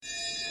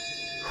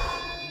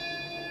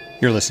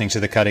You're listening to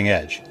The Cutting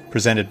Edge,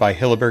 presented by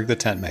Hilleberg the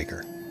Tent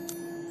Maker.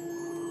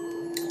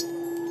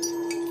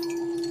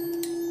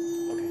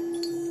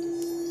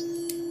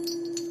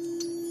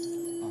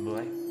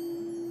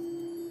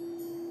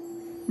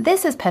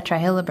 This is Petra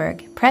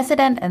Hilleberg,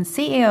 President and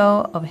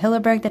CEO of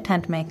Hilleberg the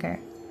Tent Maker.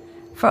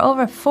 For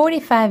over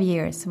 45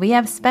 years, we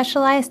have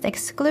specialized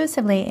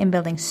exclusively in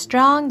building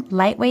strong,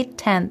 lightweight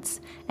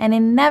tents and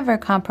in never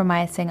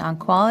compromising on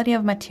quality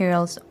of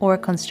materials or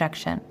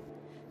construction.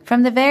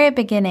 From the very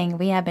beginning,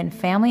 we have been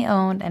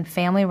family-owned and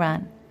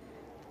family-run.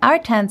 Our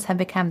tents have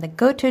become the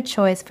go-to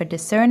choice for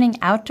discerning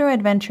outdoor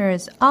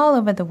adventurers all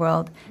over the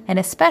world, and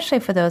especially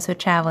for those who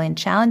travel in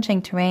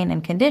challenging terrain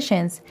and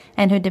conditions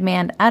and who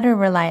demand utter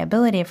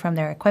reliability from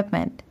their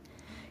equipment.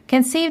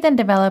 Conceived and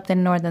developed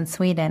in northern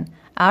Sweden,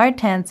 our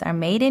tents are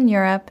made in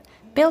Europe,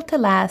 built to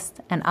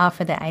last, and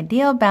offer the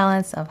ideal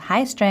balance of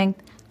high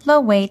strength, low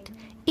weight,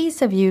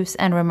 ease of use,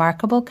 and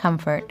remarkable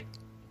comfort.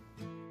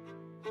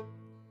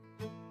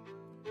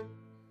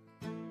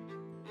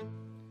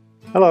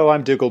 Hello,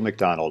 I'm Dougal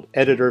MacDonald,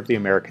 editor of the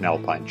American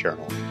Alpine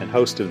Journal and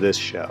host of this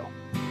show.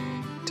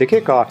 To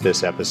kick off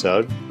this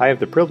episode, I have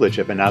the privilege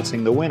of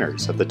announcing the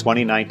winners of the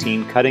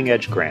 2019 Cutting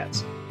Edge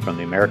Grants from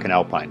the American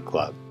Alpine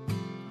Club.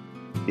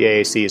 The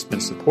AAC has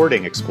been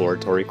supporting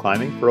exploratory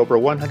climbing for over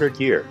 100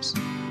 years.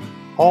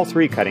 All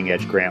three Cutting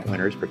Edge Grant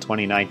winners for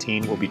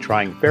 2019 will be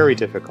trying very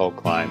difficult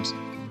climbs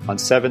on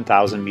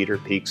 7,000-meter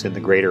peaks in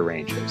the greater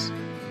ranges.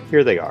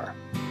 Here they are.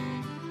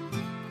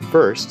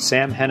 First,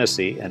 Sam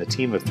Hennessy and a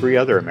team of 3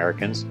 other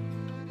Americans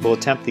will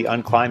attempt the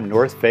unclimbed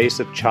north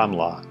face of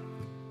Chamla.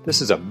 This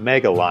is a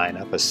mega line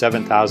up a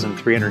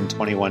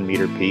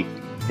 7,321-meter peak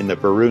in the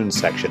Barun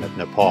section of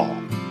Nepal.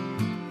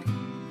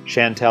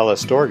 Chantal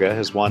Astorga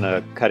has won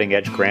a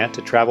cutting-edge grant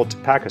to travel to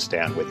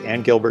Pakistan with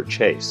Ann Gilbert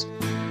Chase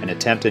and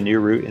attempt a new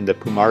route in the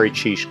Pumari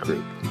Chish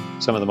group,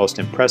 some of the most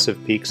impressive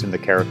peaks in the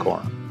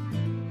Karakoram.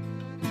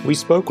 We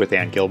spoke with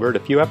Ann Gilbert a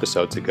few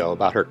episodes ago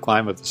about her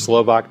climb of the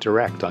Slovak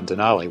Direct on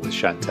Denali with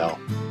Chantal.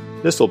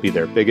 This will be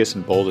their biggest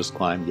and boldest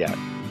climb yet.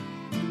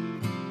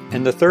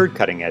 And the third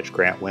Cutting Edge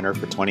Grant winner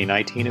for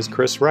 2019 is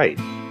Chris Wright,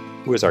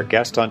 who is our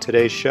guest on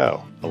today's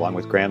show, along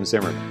with Graham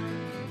Zimmerman.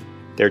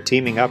 They're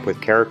teaming up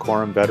with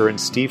Karakoram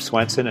veterans Steve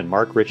Swenson and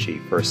Mark Ritchie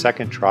for a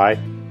second try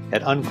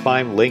at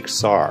unclimbed Link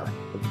Sar,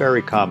 a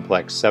very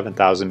complex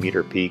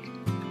 7,000-meter peak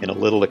in a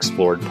little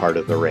explored part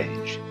of the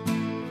range.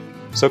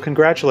 So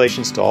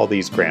congratulations to all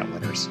these grant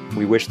winners.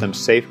 We wish them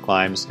safe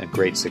climbs and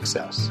great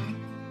success.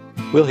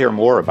 We'll hear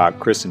more about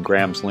Chris and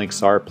Graham's Link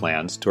Sar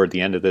plans toward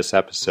the end of this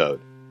episode.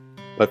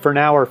 But for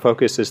now, our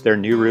focus is their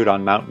new route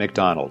on Mount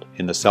Macdonald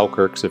in the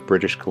Selkirks of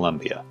British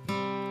Columbia.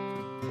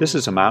 This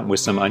is a mountain with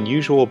some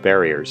unusual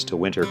barriers to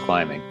winter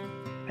climbing,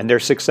 and their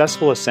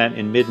successful ascent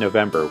in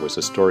mid-November was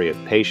a story of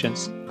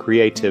patience,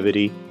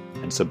 creativity,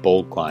 and some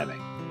bold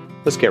climbing.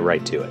 Let's get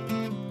right to it.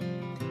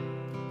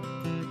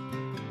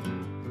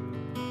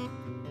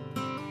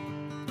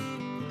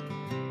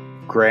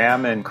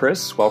 Graham and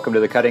Chris, welcome to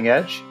The Cutting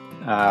Edge.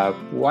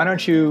 Why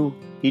don't you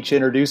each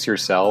introduce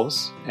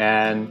yourselves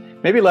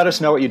and maybe let us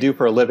know what you do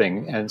for a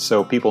living, and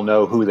so people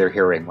know who they're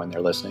hearing when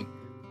they're listening.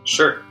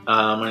 Sure.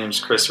 My name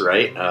is Chris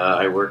Wright.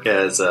 I work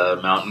as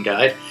a mountain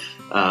guide,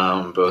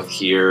 both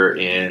here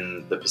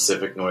in the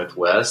Pacific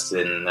Northwest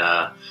and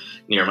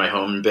near my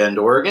home in Bend,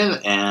 Oregon,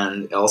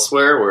 and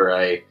elsewhere where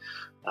I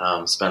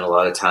spend a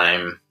lot of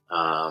time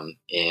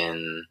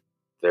in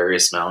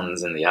various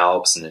mountains in the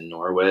Alps and in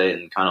Norway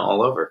and kind of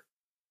all over.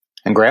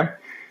 And Graham?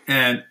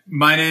 And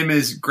my name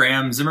is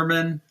Graham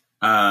Zimmerman.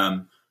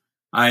 I'm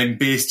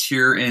based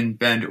here in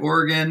Bend,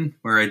 Oregon,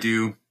 where I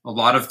do a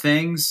lot of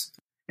things.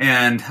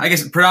 And I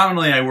guess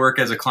predominantly I work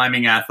as a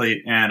climbing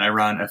athlete, and I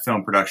run a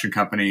film production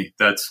company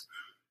that's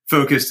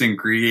focused in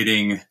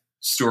creating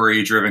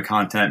story-driven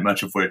content,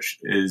 much of which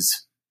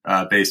is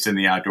based in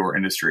the outdoor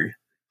industry.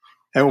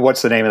 And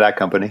what's the name of that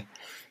company?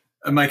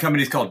 My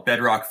company is called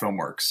Bedrock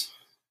Filmworks.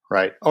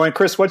 Right. Oh, and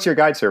Chris, what's your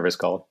guide service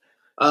called?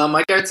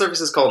 My guide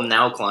service is called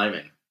Now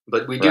Climbing,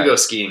 but we do go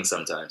skiing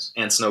sometimes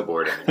and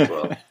snowboarding as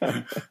well.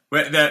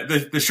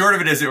 The short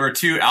of it is that we're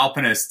 2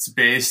 alpinists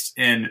based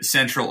in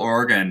Central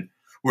Oregon,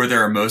 where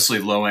there are mostly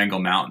low-angle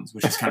mountains,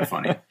 which is kind of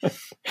funny.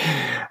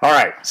 All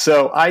right.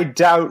 So I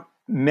doubt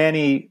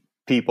many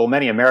people,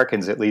 many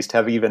Americans at least,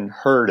 have even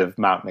heard of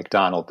Mount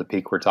Macdonald, the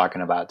peak we're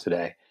talking about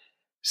today.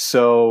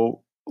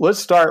 So let's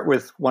start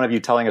with one of you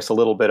telling us a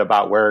little bit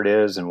about where it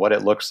is and what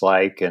it looks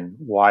like and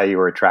why you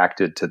were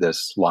attracted to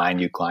this line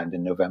you climbed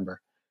in November.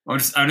 I'm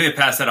going to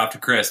pass that off to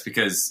Chris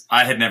because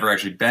I had never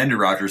actually been to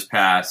Rogers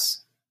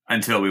Pass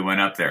until we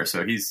went up there.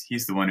 So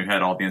he's the one who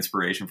had all the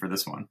inspiration for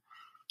this one.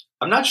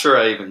 I'm not sure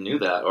I even knew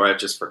that, or I've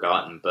just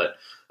forgotten. But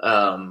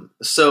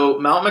so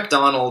Mount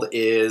Macdonald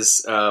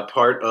is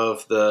part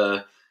of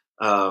the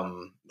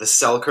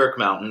Selkirk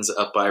Mountains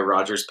up by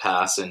Rogers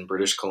Pass in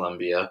British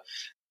Columbia.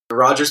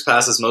 Rogers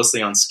Pass is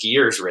mostly on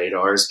skiers'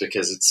 radars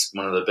because it's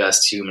one of the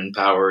best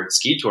human-powered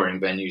ski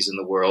touring venues in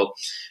the world.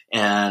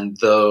 And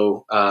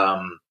though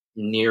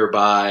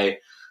nearby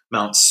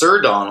Mount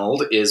Sir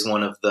Donald is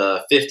one of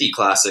the 50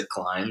 classic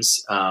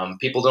climbs.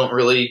 People don't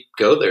really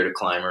go there to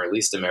climb, or at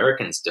least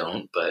Americans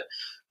don't. But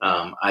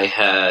I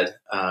had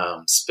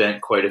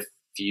spent quite a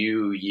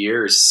few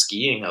years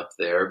skiing up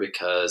there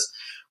because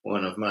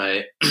one of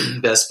my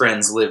best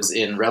friends lives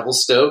in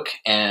Revelstoke,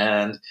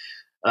 and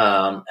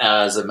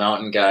as a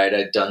mountain guide,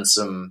 I'd done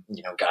some,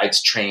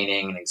 guides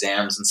training and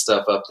exams and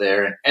stuff up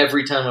there. And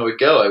every time I would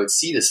go, I would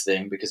see this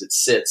thing because it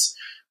sits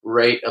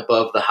right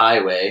above the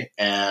highway,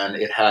 and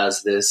it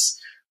has this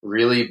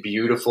really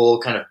beautiful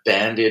kind of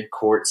banded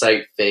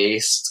quartzite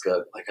face. It's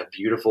got like a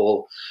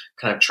beautiful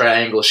kind of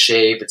triangle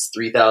shape. It's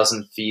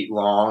 3,000 feet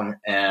long.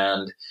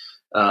 And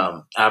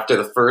after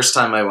the first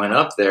time I went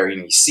up there,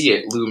 you see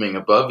it looming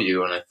above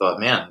you. And I thought,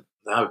 man,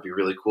 that would be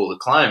really cool to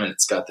climb. And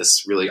it's got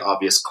this really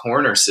obvious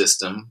corner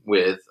system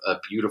with a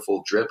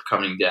beautiful drip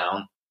coming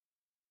down.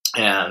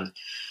 And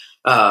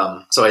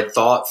so I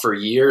thought for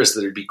years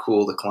that it'd be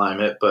cool to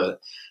climb it, but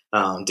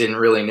didn't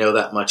really know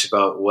that much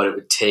about what it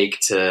would take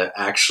to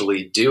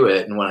actually do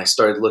it. And when I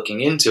started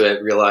looking into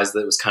it, realized that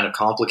it was kind of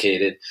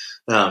complicated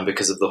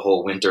because of the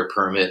whole winter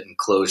permit and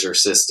closure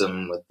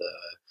system with the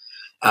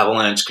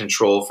avalanche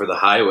control for the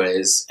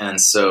highways.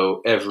 And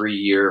so every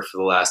year for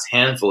the last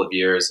handful of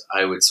years,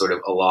 I would sort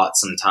of allot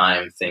some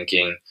time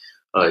thinking,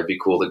 oh, it'd be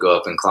cool to go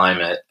up and climb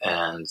it.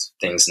 And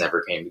things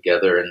never came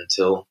together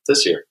until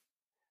this year.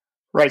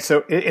 Right.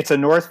 So it's a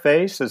north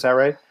face. Is that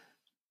right?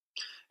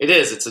 It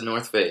is. It's a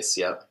north face.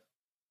 Yep.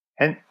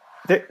 And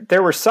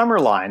there were summer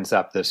lines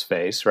up this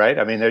face, right?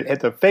 I mean,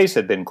 the face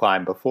had been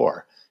climbed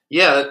before.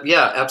 Yeah,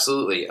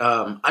 absolutely.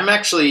 I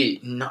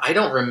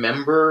don't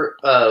remember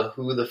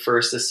who the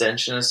first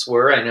ascensionists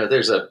were. I know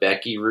there's a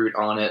Becky route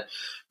on it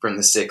from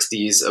the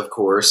 60s, of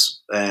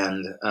course.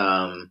 And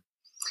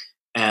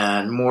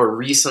more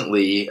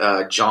recently,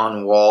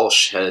 John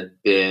Walsh had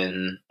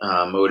been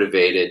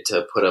motivated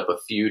to put up a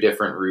few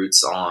different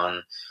routes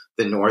on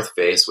the North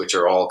Face, which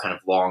are all kind of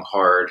long,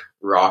 hard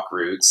rock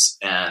routes.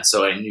 And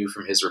so I knew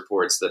from his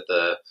reports that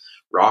the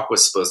rock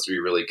was supposed to be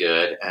really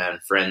good.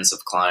 And friends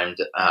have climbed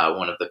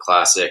one of the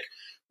classic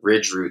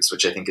ridge routes,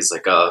 which I think is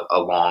like a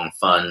long,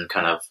 fun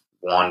kind of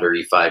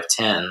wandery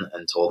 510,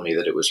 and told me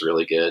that it was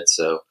really good.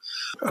 So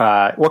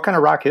what kind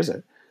of rock is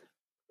it?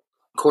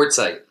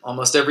 Quartzite.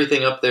 Almost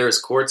everything up there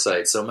is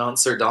quartzite. So Mount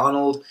Sir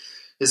Donald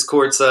is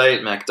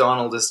quartzite,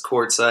 MacDonald is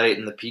quartzite,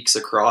 and the peaks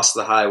across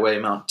the highway,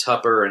 Mount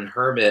Tupper and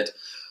Hermit,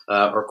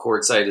 are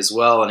quartzite as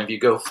well. And if you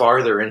go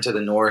farther into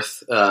the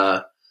north,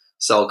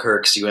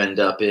 Selkirks, you end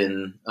up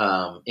in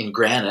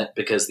granite,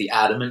 because the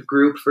Adamant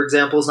group, for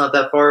example, is not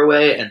that far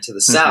away. And to the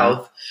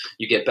south,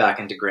 you get back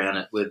into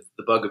granite with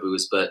the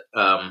Bugaboos. But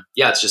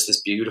it's just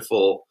this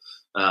beautiful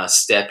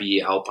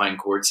steppy alpine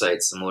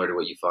quartzite, similar to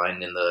what you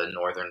find in the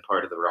northern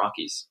part of the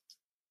Rockies.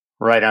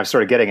 Right. I'm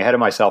sort of getting ahead of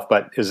myself,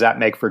 but does that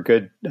make for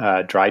good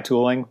dry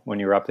tooling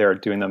when you're up there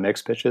doing the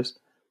mixed pitches?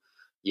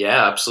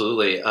 Yeah,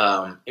 absolutely.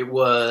 It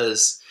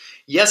was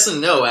yes and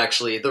no,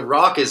 actually. The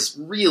rock is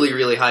really,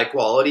 really high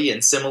quality,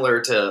 and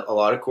similar to a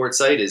lot of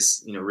quartzite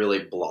is, really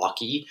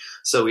blocky.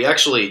 So we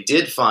actually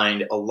did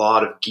find a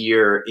lot of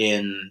gear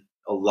on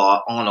a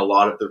lot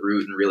of the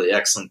route, and really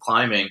excellent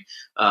climbing.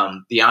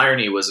 The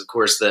irony was, of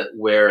course, that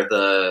where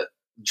the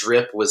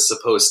drip was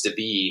supposed to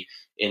be,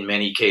 in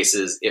many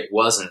cases, it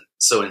wasn't.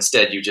 So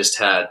instead, you just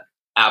had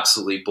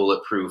absolutely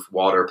bulletproof,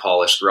 water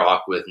polished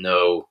rock with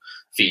no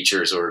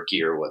features or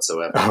gear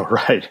whatsoever. Oh,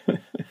 right.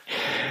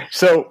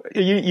 So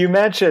you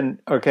mentioned,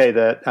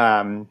 that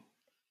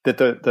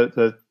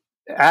the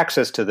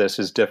access to this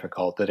is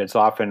difficult, that it's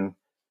often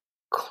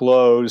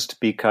closed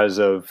because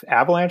of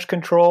avalanche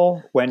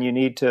control when you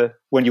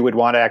would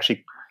want to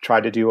actually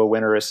try to do a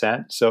winter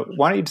ascent. So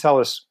why don't you tell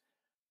us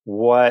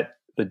what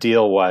the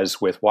deal was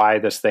with why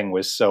this thing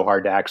was so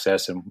hard to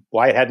access and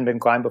why it hadn't been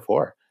climbed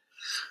before?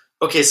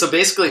 Okay, so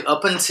basically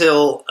up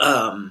until,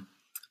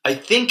 I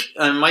think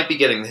I might be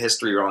getting the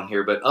history wrong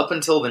here, but up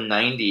until the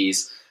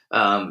 90s,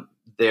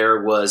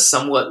 there was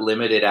somewhat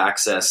limited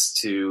access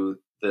to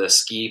the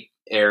skiing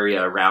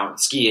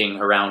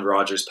around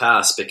Rogers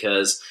Pass,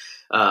 because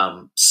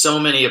so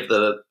many of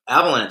the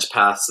avalanche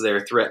paths there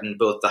threatened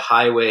both the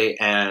highway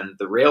and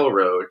the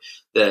railroad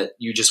that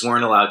you just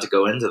weren't allowed to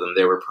go into them.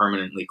 They were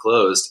permanently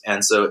closed.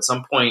 And so at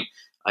some point,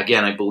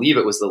 again, I believe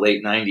it was the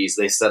late 90s,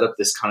 they set up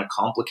this kind of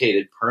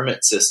complicated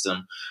permit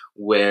system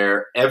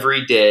where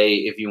every day,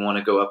 if you want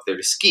to go up there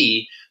to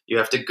ski, you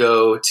have to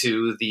go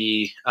to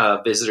the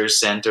visitor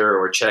center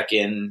or check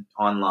in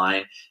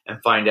online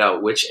and find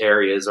out which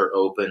areas are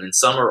open. And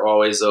some are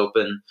always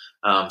open.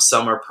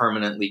 Some are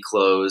permanently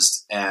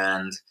closed.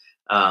 And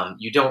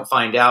you don't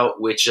find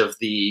out which of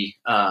the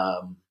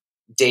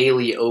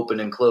daily open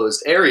and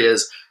closed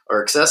areas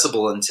are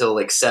accessible until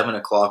like 7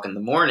 o'clock in the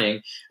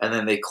morning. And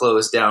then they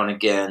close down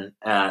again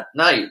at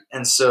night.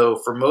 And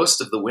so for most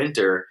of the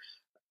winter,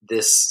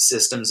 this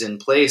system's in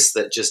place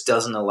that just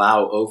doesn't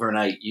allow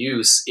overnight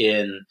use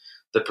in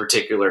the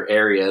particular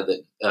area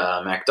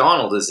that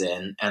MacDonald is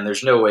in, and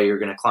there's no way you're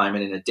going to climb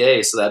it in a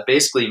day. So that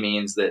basically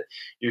means that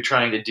you're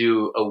trying to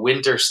do a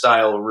winter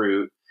style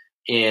route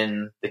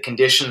in the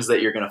conditions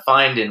that you're going to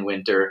find in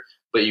winter,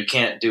 but you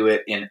can't do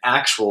it in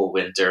actual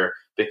winter,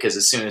 because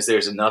as soon as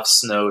there's enough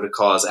snow to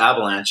cause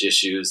avalanche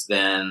issues,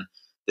 then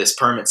this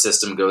permit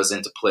system goes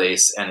into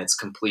place and it's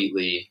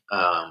completely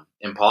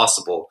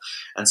impossible.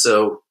 And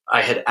so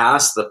I had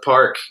asked the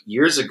park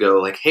years ago,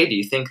 like, hey, do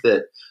you think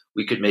that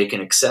we could make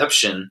an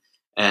exception?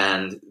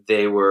 And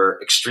they were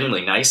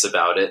extremely nice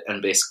about it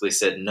and basically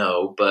said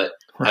no, but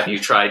have you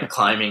tried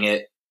climbing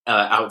it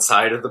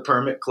outside of the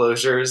permit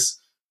closures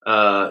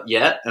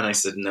yet? And I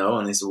said no.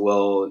 And they said,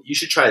 well, you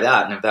should try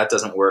that. And if that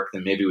doesn't work,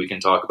 then maybe we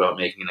can talk about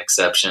making an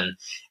exception.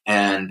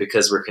 And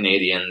because we're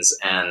Canadians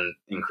and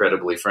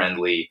incredibly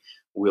friendly,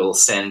 we'll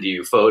send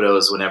you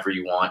photos whenever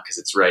you want, because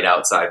it's right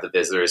outside the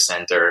visitor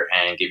center,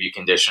 and give you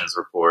conditions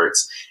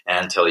reports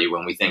and tell you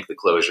when we think the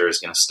closure is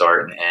going to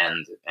start and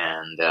end.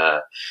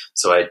 And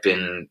so I'd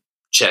been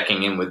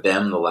checking in with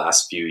them the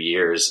last few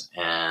years,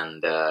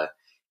 and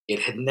it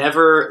had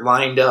never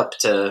lined up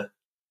to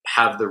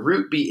have the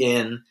route be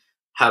in,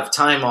 have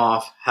time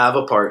off, have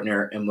a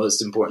partner, and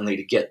most importantly,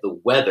 to get the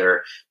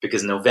weather,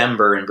 because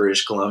November in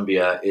British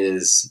Columbia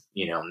is,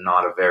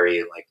 not a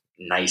very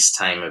nice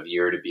time of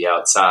year to be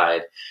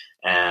outside.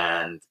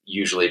 And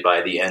usually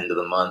by the end of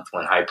the month,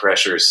 when high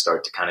pressures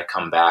start to kind of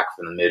come back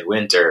from the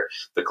midwinter,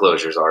 the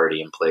closure's already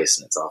in place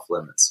and it's off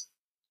limits.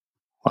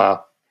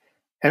 Wow.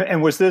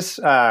 And was this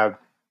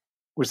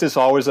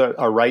always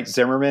a Wright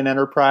Zimmerman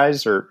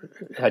enterprise, or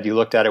had you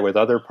looked at it with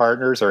other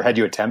partners, or had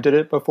you attempted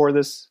it before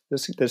this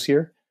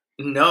year?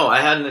 No, I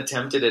hadn't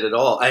attempted it at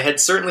all. I had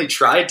certainly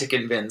tried to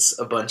convince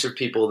a bunch of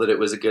people that it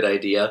was a good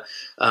idea,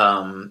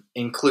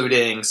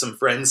 including some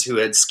friends who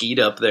had skied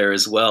up there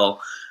as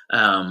well.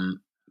 And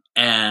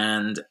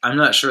I'm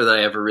not sure that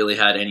I ever really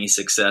had any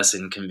success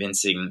in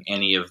convincing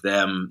any of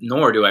them,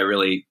 nor am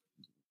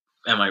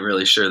I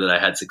really sure that I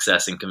had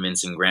success in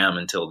convincing Graham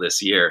until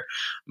this year.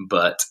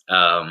 But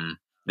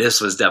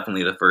this was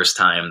definitely the first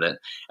time that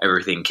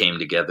everything came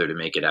together to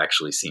make it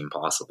actually seem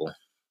possible.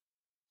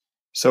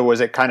 So was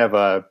it kind of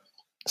a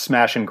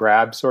smash and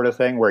grab sort of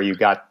thing where you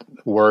got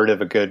word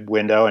of a good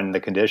window and the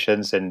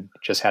conditions and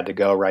just had to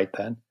go right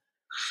then?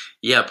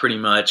 Yeah, pretty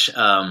much.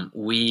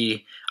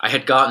 I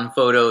had gotten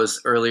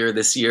photos earlier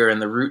this year,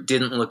 and the route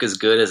didn't look as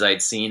good as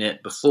I'd seen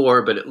it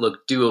before, but it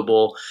looked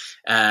doable.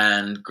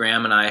 And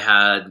Graham and I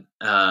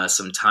had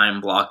some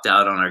time blocked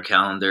out on our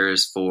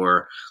calendars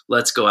for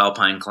let's go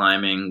alpine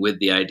climbing, with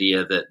the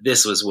idea that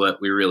this was what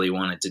we really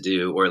wanted to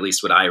do, or at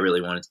least what I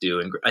really wanted to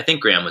do. And I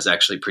think Graham was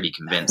actually pretty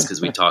convinced,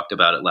 because we talked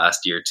about it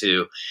last year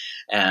too.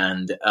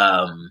 And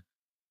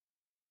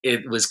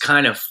it was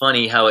kind of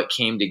funny how it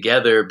came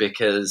together,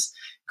 because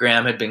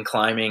Graham had been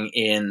climbing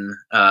in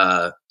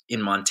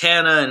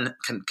Montana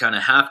and kind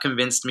of half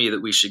convinced me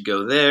that we should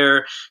go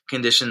there.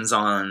 Conditions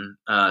on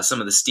some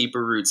of the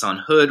steeper routes on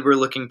Hood were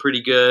looking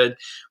pretty good,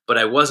 but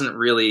I wasn't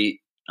really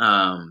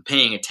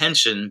paying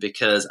attention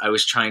because I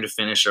was trying to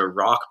finish a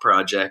rock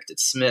project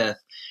at Smith,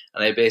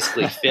 and I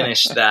basically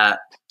finished that,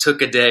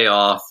 took a day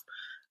off.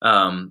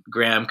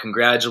 Graham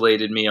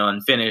congratulated me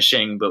on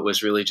finishing, but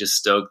was really just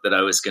stoked that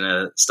I was going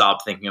to stop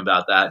thinking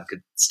about that and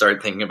could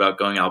start thinking about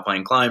going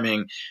alpine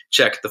climbing,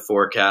 check the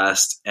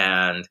forecast,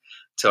 and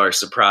to our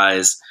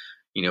surprise,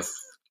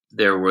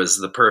 there was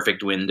the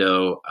perfect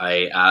window.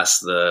 I asked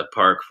the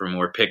park for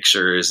more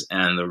pictures,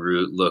 and the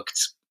route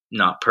looked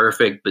not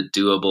perfect, but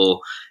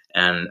doable.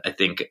 And I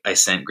think I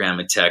sent Graham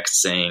a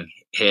text saying,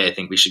 hey, I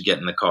think we should get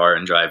in the car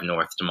and drive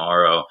north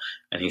tomorrow.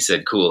 And he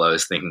said, cool, I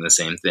was thinking the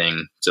same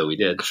thing. So we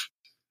did.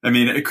 I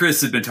mean,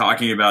 Chris had been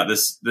talking about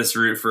this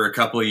route for a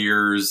couple of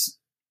years,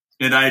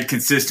 and I had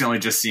consistently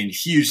just seen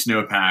huge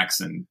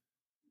snowpacks and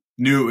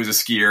knew it was a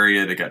ski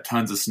area that got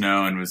tons of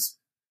snow and was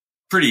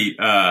pretty,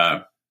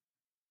 kind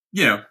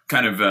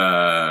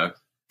of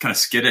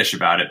skittish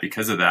about it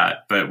because of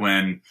that. But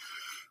when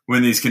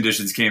these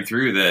conditions came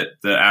through, that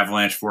the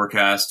avalanche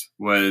forecast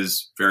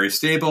was very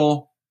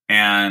stable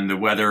and the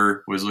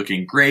weather was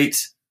looking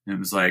great, it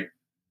was like,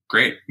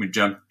 great. We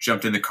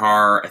jumped in the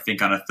car, I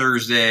think on a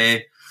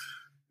Thursday,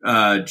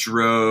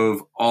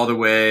 drove all the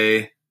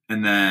way,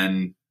 and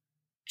then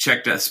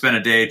spent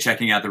a day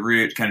checking out the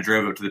route, kind of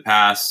drove up to the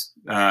pass,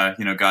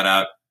 got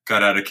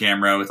out a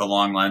camera with a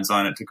long lens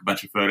on it, took a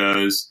bunch of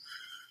photos,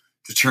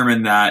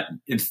 determined that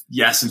in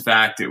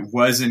fact, it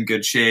was in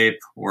good shape,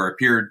 or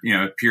appeared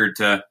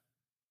to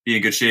be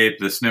in good shape.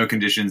 The snow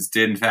conditions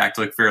did in fact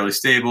look fairly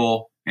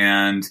stable,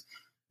 and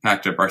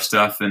packed up our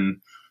stuff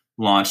and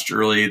launched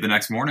early the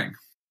next morning.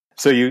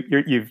 So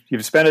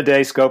you've spent a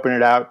day scoping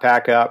it out,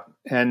 pack up,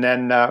 and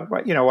then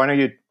why don't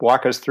you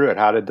walk us through it?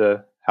 How did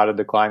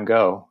the climb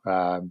go?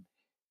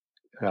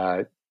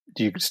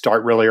 Do you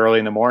start really early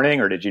in the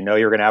morning, or did you know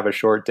you were going to have a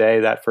short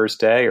day that first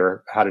day,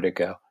 or how did it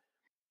go?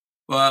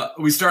 Well,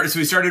 we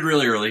started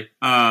really early.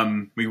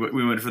 We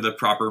went for the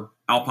proper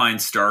alpine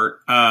start.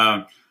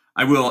 I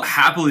will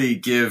happily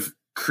give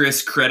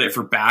Chris credit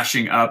for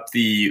bashing up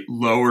the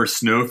lower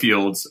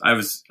snowfields. I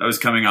was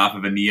coming off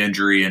of a knee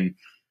injury and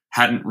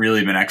hadn't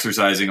really been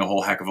exercising a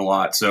whole heck of a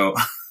lot. So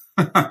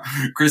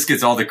Chris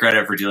gets all the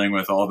credit for dealing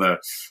with all the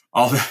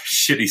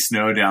shitty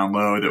snow down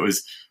low that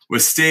was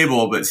was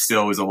stable, but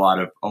still was a lot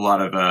of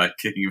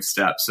kicking of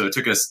steps. So it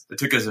took us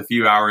a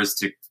few hours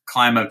to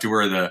climb up to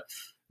where the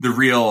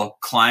real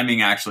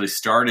climbing actually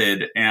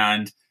started.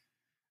 And,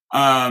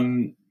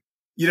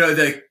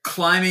 the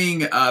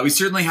climbing, we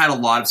certainly had a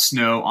lot of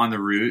snow on the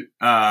route.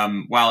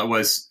 While it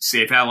was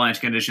safe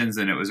avalanche conditions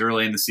and it was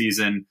early in the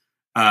season,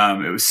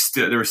 there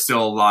was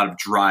still a lot of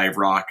dry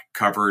rock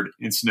covered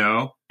in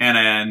snow.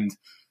 And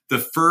the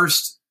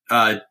first,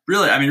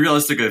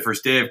 realistically, the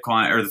first day of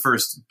climb, or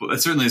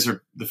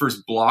the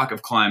first block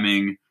of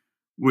climbing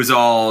was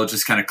all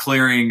just kind of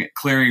clearing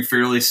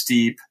fairly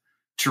steep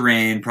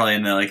terrain, probably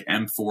in the like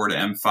M4 to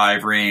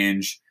M5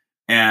 range,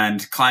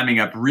 and climbing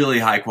up really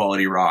high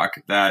quality rock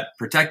that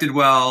protected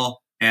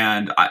well.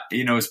 And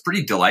it was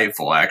pretty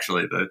delightful,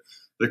 actually.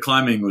 The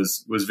climbing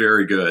was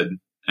very good.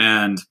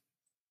 And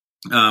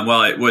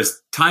while it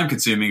was time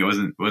consuming,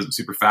 it wasn't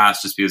super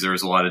fast, just because there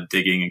was a lot of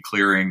digging and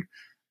clearing.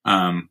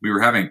 We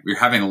were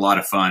having a lot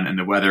of fun, and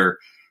the weather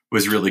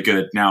was really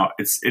good. Now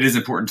it is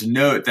important to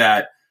note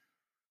that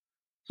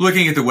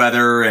looking at the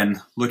weather and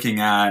looking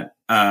at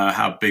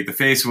how big the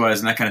face was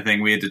and that kind of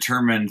thing, we had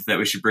determined that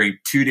we should bring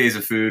 2 days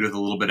of food with a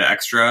little bit of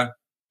extra.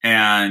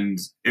 And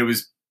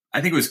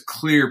I think it was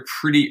clear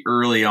pretty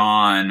early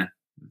on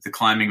the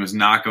climbing was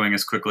not going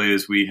as quickly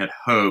as we had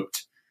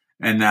hoped,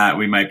 and that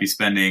we might be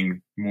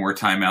spending more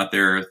time out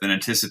there than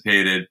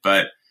anticipated.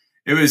 But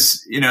it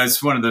was,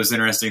 it's one of those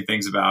interesting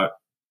things about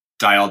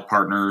dialed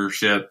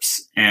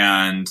partnerships,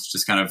 and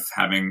just kind of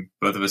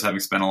both of us having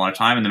spent a lot of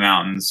time in the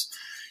mountains.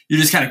 You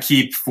just kind of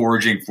keep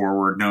forging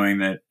forward, knowing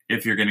that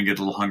if you're going to get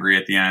a little hungry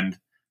at the end,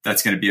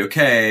 that's going to be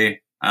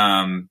okay.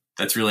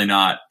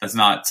 That's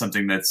not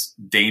something that's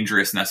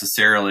dangerous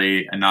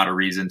necessarily, and not a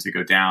reason to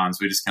go down. So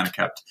we just kind of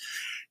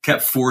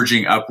kept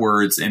forging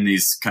upwards in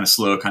these kind of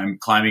slow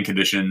climbing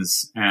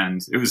conditions.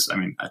 And it was, I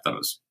thought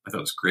it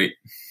was great.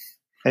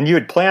 And you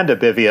had planned a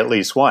bivvy at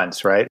least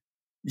once, right?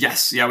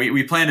 Yes. Yeah.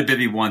 We planned a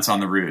bivvy once on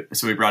the route.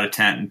 So we brought a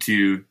tent and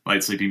 2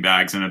 light sleeping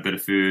bags and a bit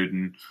of food.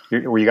 And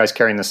were you guys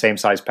carrying the same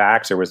size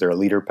packs, or was there a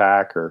leader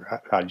pack,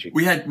 or how did you?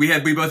 We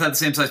both had the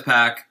same size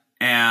pack,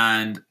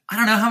 and I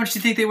don't know, how much do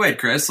you think they weighed,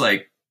 Chris?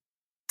 Like,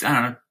 I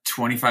don't know,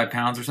 25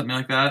 pounds or something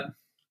like that.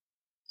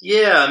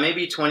 Yeah,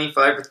 maybe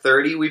 25 or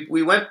 30.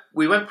 We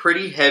went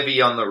pretty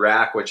heavy on the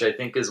rack, which I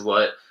think is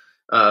what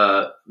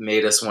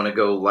made us want to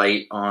go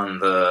light on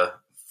the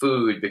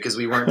food, because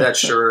we weren't that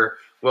sure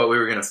what we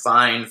were going to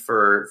find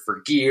for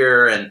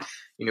gear. And,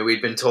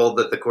 we'd been told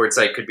that the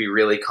quartzite could be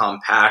really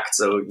compact.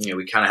 So,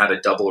 we kind of had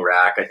a double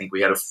rack. I think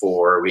we had a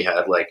 4. We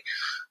had like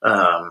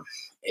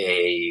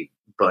a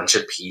bunch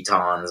of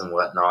pitons and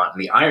whatnot.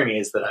 And the irony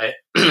is that I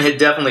had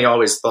definitely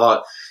always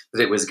thought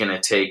that it was going to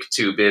take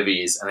 2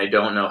 bivvies. And I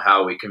don't know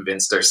how we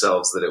convinced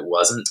ourselves that it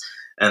wasn't.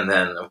 And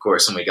then, of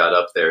course, when we got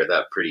up there,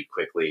 that pretty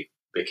quickly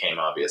became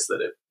obvious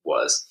that it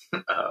was.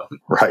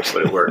 Right.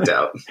 But it worked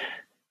out.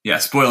 Yeah,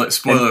 spoiler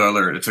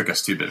alert, it took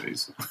us 2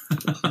 bivvies.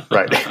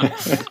 Right.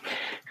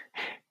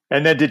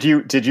 And then did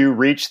you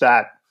reach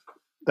that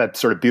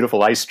sort of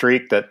beautiful ice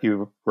streak that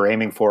you were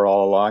aiming for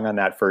all along on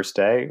that first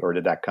day, or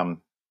did that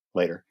come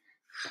later?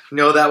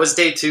 No, that was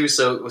day 2.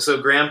 So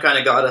Graham kind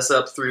of got us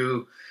up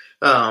through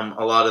a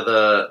lot of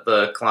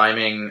the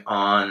climbing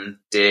on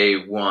day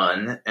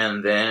 1,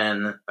 and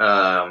then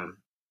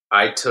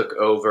I took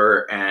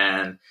over,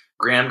 and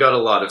Graham got a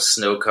lot of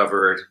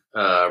snow-covered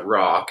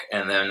rock,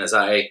 and then as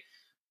I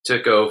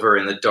took over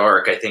in the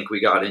dark, I think we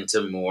got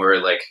into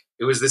more like,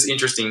 it was this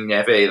interesting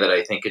neve that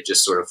I think had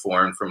just sort of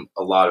formed from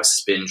a lot of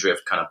spin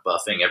drift kind of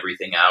buffing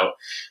everything out,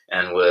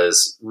 and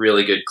was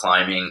really good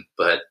climbing,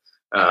 but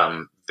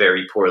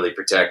very poorly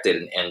protected,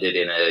 and ended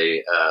in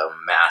a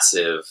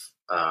massive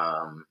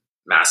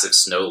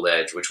snow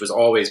ledge, which was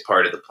always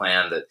part of the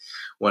plan. That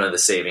one of the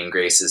saving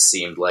graces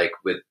seemed like,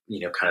 with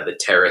kind of the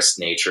terraced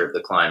nature of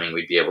the climbing,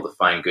 we'd be able to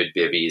find good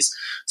bivvies.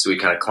 So we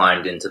kind of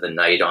climbed into the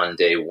night on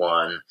day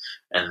 1,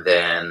 and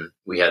then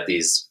we had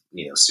these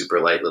super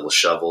light little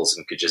shovels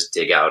and could just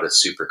dig out a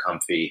super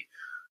comfy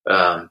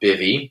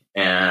bivvy.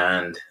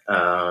 And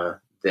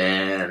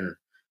then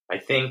I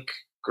think,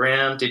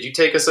 Graham, did you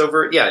take us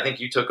over? Yeah, I think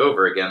you took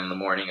over again in the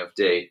morning of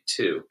day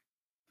 2.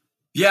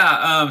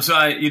 Yeah. So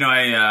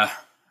the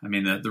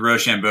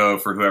Rochambeau,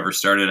 for whoever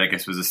started, I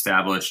guess, was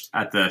established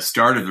at the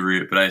start of the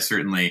route, but I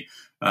certainly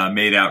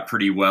made out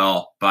pretty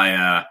well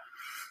by,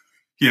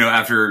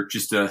 after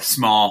just a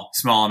small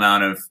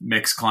amount of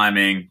mixed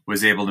climbing,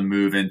 was able to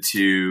move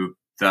into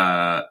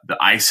the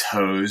ice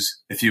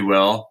hose, if you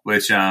will,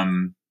 which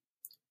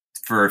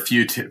for a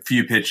few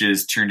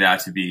pitches turned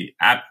out to be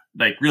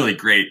really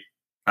great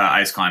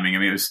ice climbing. I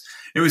mean,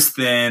 it was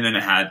thin, and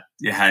it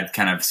had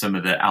kind of some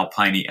of the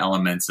alpine-y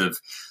elements of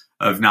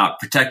not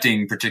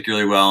protecting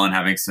particularly well, and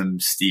having some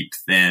steep,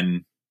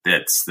 thin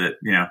bits that,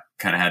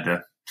 kind of had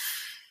to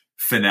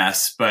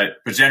finesse. But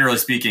generally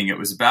speaking, it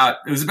was about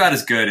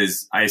as good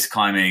as ice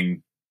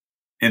climbing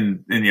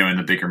in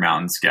the bigger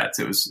mountains gets.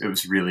 It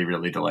was really,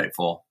 really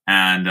delightful.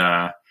 And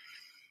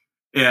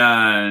we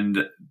had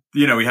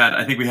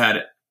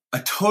a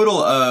total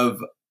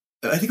of,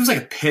 I think it was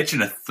like a pitch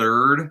and a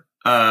third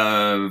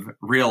of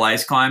real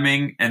ice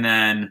climbing. And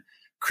then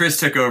Chris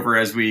took over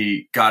as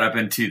we got up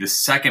into the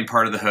second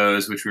part of the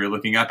hose, which we were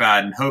looking up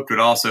at and hoped would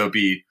also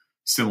be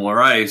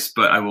similar ice.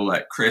 But I will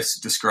let Chris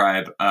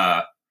describe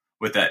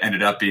what that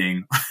ended up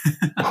being.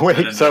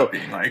 Wait, so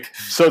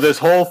this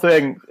whole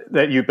thing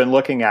that you've been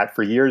looking at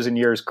for years and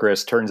years,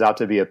 Chris, turns out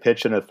to be a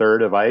pitch and a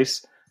third of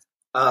ice?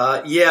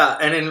 Yeah,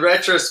 and in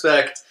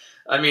retrospect,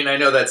 I mean, I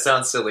know that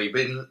sounds silly,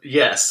 but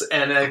yes.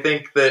 And I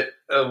think that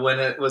when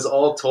it was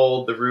all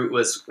told, the route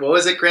was, what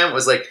was it, Graham? It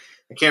was like,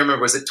 I can't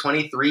remember, was it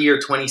 23 or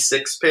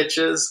 26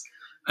 pitches?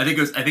 I think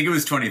it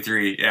was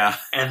 23, yeah.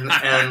 And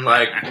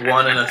like 1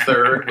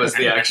 1/3 was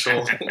the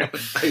actual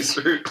ice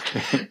route.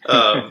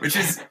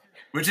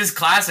 Which is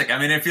classic. I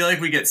mean, I feel like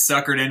we get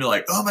suckered into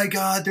like, oh my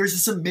God, there's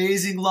this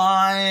amazing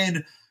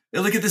line.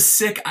 Look at the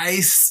sick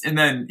ice. And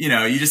then,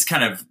 you just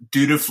kind of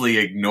dutifully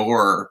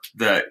ignore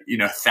the,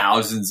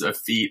 thousands of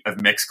feet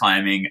of mixed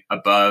climbing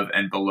above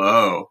and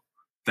below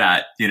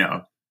that,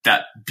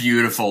 that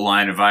beautiful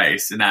line of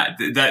ice. And that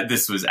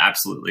this was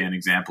absolutely an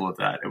example of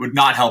that. It would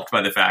not helped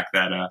by the fact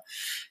that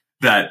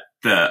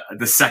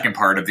the second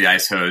part of the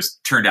ice hose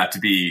turned out to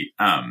be,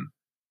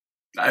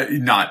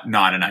 not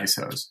an ice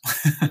hose.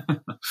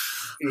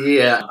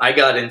 Yeah, I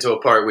got into a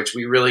part which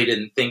we really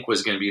didn't think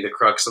was going to be the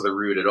crux of the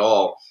route at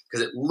all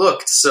because it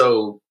looked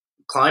so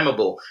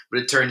climbable, but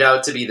it turned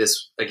out to be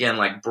this, again,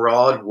 like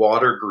broad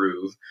water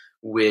groove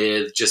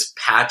with just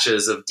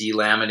patches of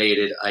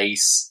delaminated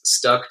ice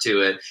stuck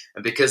to it.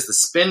 And because the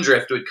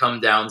spindrift would come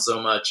down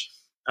so much,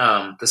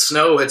 the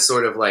snow had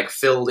sort of like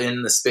filled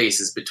in the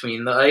spaces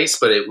between the ice,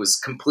 but it was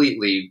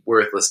completely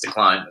worthless to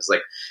climb. It was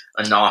like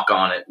a knock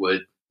on it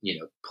would,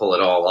 pull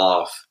it all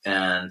off.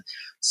 And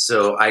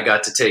so I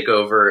got to take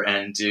over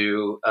and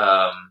do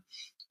a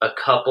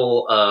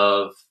couple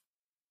of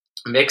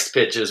mixed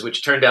pitches,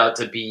 which turned out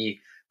to be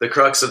the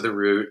crux of the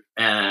route.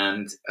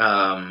 And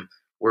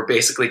we're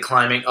basically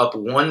climbing up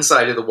one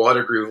side of the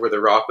water groove where the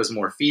rock was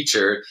more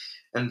featured,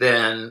 and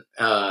then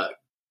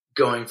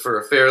going for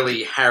a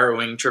fairly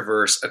harrowing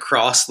traverse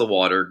across the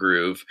water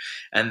groove,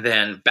 and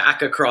then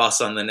back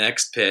across on the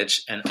next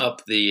pitch and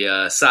up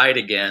the side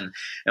again.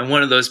 And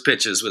one of those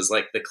pitches was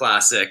like the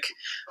classic,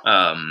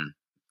 go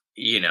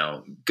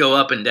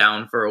up and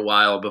down for a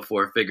while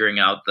before figuring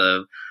out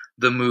the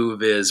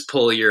move is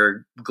pull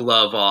your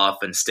glove off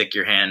and stick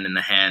your hand in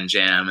the hand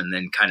jam and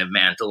then kind of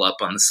mantle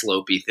up on the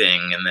slopey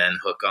thing and then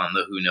hook on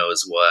the who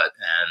knows what,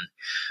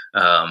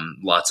 and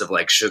lots of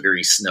like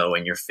sugary snow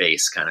in your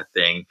face kind of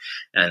thing.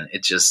 And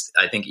it just,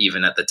 I think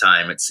even at the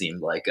time it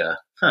seemed like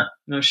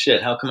no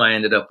shit, how come I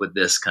ended up with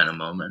this kind of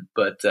moment?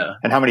 But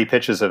and how many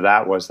pitches of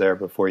that was there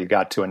before you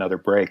got to another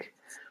break?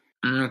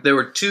 There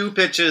were 2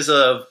 pitches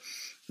of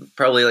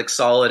probably like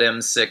solid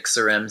M6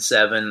 or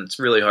M7. It's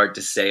really hard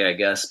to say, I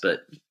guess,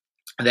 but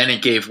then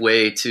it gave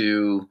way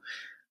to,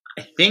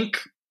 I think,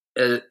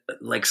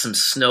 like some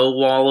snow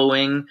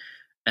wallowing,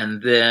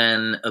 and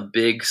then a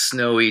big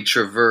snowy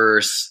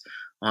traverse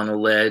on a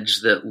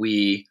ledge that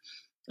we,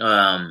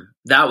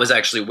 that was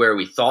actually where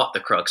we thought the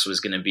crux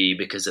was going to be,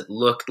 because it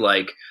looked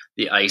like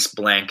the ice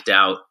blanked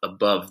out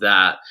above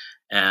that.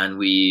 And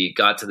we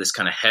got to this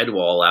kind of head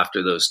wall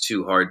after those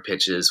 2 hard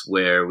pitches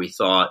where we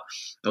thought,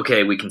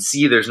 okay, we can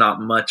see there's not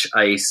much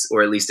ice,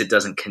 or at least it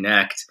doesn't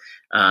connect.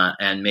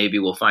 And maybe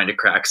we'll find a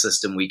crack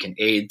system we can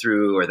aid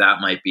through, or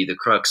that might be the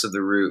crux of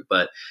the route.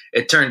 But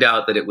it turned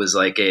out that it was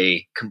like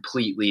a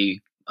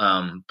completely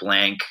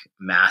blank,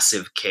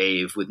 massive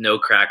cave with no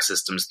crack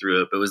systems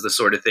through it. But it was the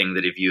sort of thing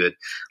that if you had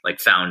like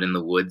found in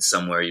the woods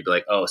somewhere, you'd be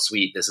like, oh,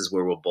 sweet, this is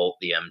where we'll bolt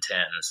the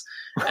M10s.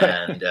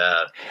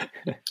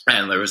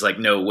 And there was like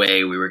no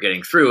way we were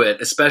getting through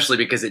it, especially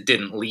because it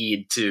didn't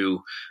lead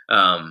to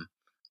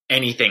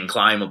anything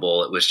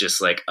climbable. It was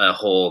just like a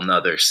whole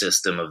nother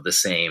system of the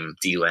same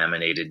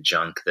delaminated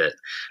junk that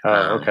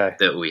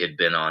that we had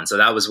been on. So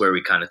that was where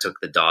we kind of took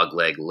the dog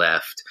leg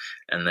left.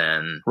 And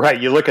then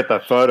right, you look at the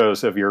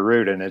photos of your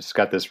route and it's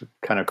got this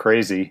kind of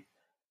crazy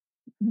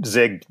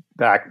zig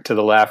back to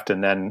the left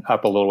and then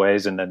up a little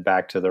ways and then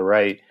back to the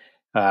right.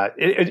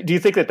 Do you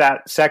think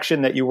that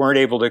section that you weren't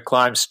able to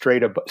climb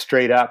straight up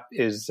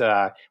is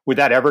would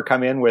that ever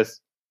come in with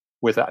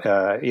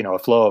a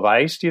flow of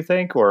ice, do you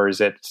think? Or is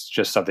it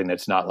just something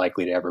that's not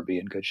likely to ever be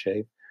in good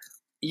shape?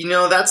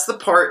 That's the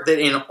part that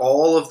in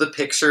all of the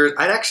pictures,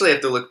 I'd actually have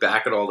to look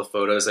back at all the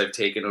photos I've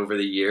taken over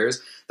the years.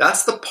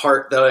 That's the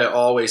part that I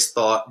always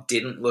thought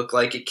didn't look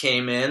like it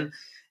came in.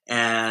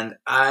 And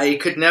I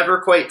could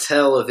never quite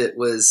tell if it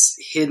was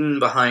hidden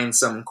behind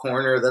some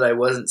corner that I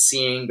wasn't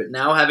seeing. But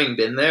now having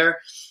been there,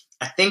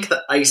 I think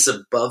the ice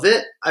above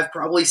it I've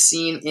probably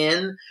seen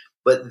in,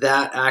 but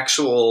that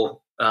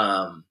actual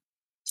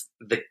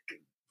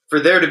for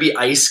there to be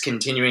ice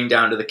continuing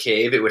down to the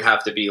cave, it would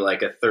have to be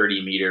like a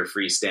 30-meter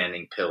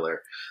freestanding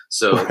pillar.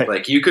 So right.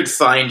 Like you could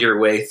find your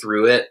way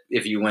through it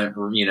if you went,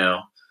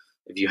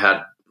 if you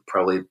had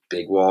probably a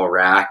big wall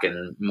rack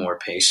and more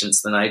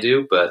patience than I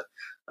do. But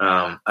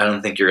I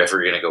don't think you're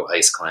ever going to go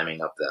ice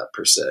climbing up that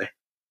per se.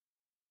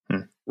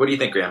 What do you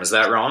think, Graham? Is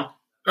that wrong?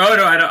 Oh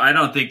no, I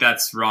don't think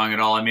that's wrong at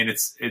all. I mean,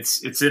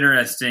 it's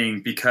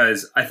interesting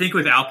because I think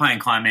with alpine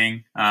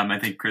climbing, I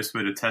think Chris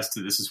would attest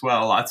to this as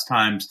well. Lots of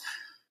times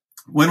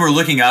when we're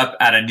looking up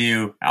at a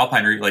new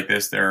alpine route like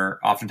this, there are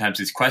oftentimes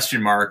these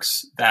question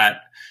marks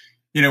that,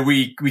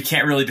 we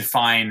can't really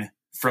define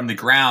from the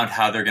ground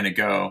how they're going to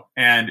go.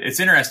 And it's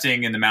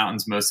interesting in the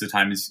mountains most of the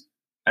time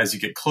as you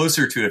get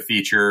closer to a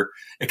feature,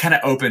 it kind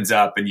of opens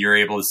up and you're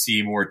able to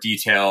see more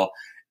detail.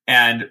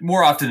 And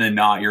more often than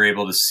not, you're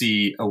able to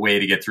see a way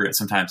to get through it.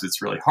 Sometimes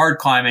it's really hard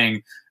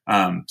climbing.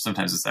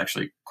 Sometimes it's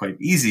actually quite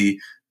easy.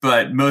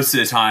 But most of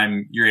the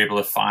time, you're able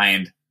to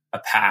find a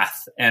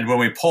path. And when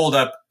we pulled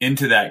up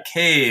into that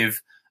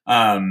cave,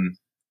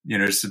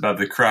 just above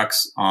the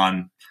crux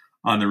on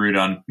the route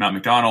on Mount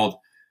McDonald,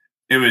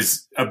 it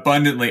was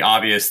abundantly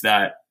obvious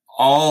that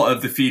all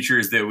of the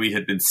features that we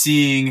had been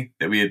seeing,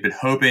 that we had been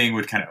hoping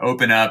would kind of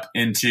open up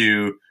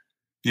into,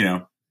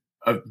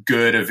 a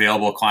good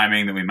available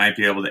climbing that we might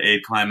be able to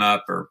aid climb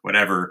up or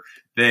whatever,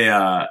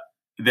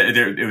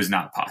 it was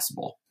not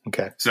possible.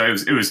 Okay. So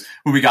it was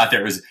when we got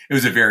there, it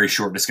was a very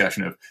short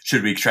discussion of,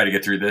 should we try to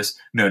get through this?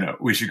 No,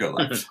 we should go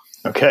left.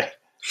 Okay.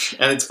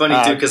 And it's funny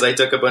too, because I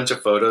took a bunch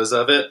of photos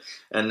of it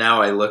and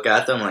now I look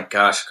at them like,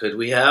 gosh, could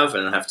we have?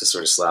 And I have to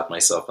sort of slap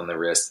myself on the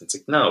wrist. It's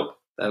like, no,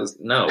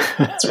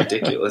 it's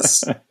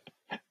ridiculous.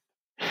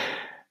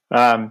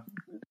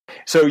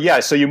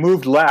 So you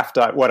moved left,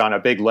 on a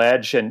big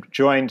ledge and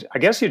joined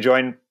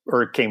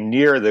or came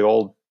near the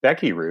old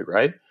Becky route,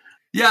 right?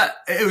 Yeah,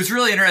 it was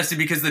really interesting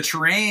because the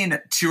terrain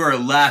to our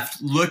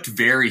left looked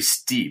very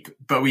steep,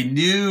 but we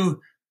knew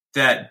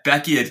that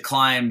Becky had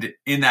climbed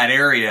in that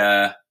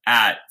area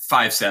at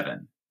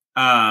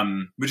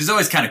 5.7, which is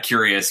always kind of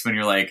curious when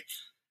you're like,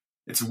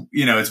 it's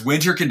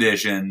winter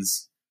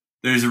conditions.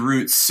 There's a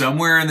route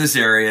somewhere in this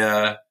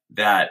area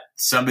that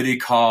somebody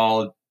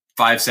called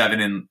 5.7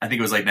 in, I think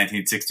it was like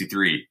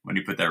 1963 when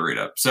you put that route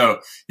up. So,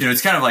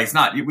 it's kind of like, it's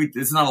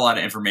not a lot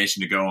of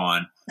information to go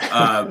on.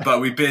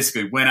 But we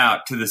basically went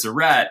out to this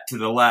arête to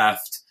the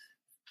left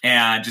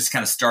and just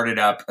kind of started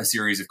up a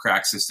series of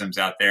crack systems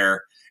out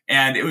there.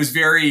 And it was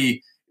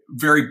very,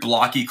 very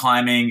blocky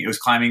climbing. It was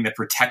climbing that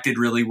protected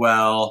really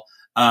well.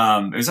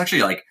 It was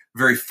actually like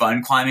very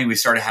fun climbing. We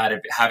started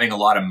having a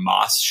lot of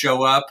moss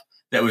show up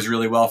that was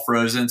really well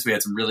frozen. So we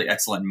had some really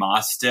excellent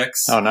moss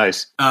sticks. Oh,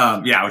 nice.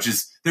 Which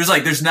is,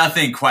 there's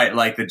nothing quite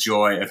like the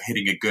joy of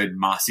hitting a good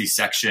mossy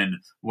section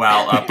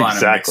while up on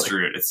a mixed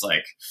route. It's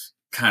like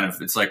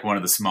it's like one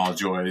of the small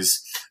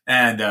joys.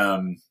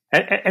 And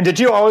did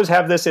you always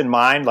have this in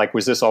mind? Like,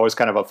 was this always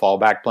kind of a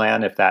fallback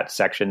plan if that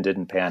section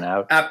didn't pan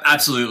out?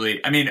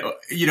 Absolutely. I mean,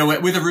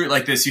 with a route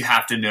like this, you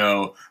have to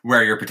know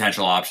where your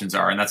potential options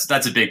are. And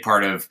that's a big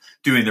part of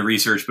doing the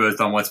research, both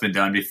on what's been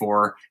done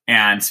before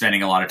and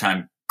spending a lot of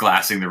time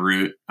glassing the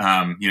route.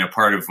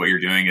 Part of what you're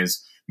doing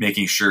is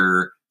making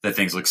sure that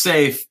things look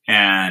safe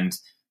and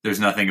there's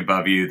nothing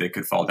above you that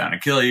could fall down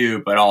and kill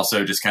you, but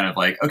also just kind of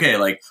like, okay,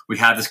 like we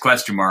have this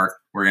question mark,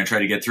 we're going to try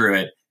to get through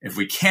it. If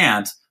we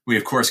can't, we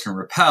of course can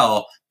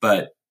rappel,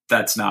 but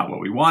that's not what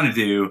we want to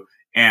do.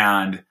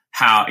 And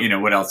how,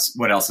 what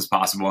else is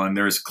possible? And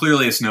there's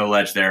clearly a snow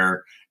ledge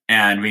there.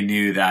 And we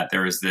knew that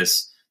there was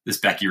this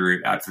Becky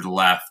route out to the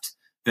left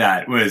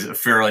that was a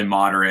fairly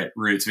moderate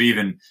route. So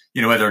even,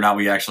 whether or not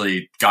we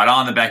actually got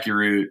on the Becky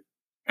route,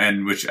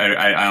 and which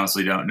I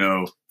honestly don't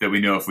know that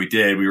we know if we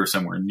did, we were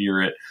somewhere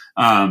near it.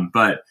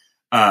 But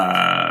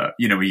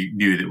we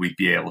knew that we'd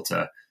be able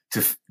to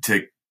if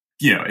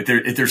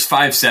there's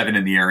 5.7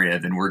 in the area,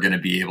 then we're going to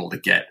be able to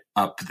get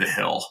up the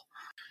hill.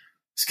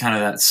 It's kind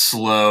of that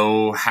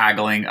slow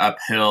haggling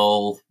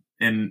uphill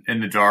in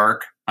the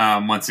dark.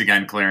 Once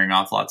again, clearing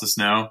off lots of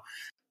snow,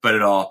 but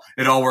it all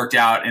worked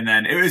out. And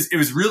then it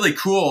was really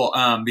cool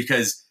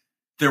because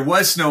there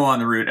was snow on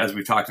the route, as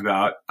we talked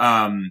about.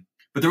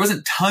 But there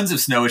wasn't tons of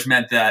snow, which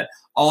meant that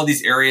all of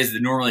these areas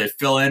that normally would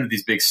fill in with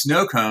these big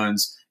snow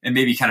cones and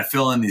maybe kind of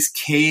fill in these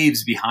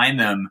caves behind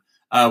them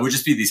would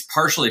just be these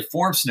partially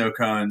formed snow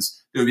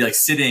cones that would be like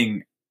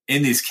sitting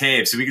in these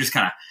caves. So we could just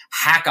kind of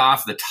hack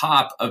off the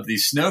top of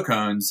these snow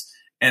cones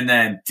and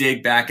then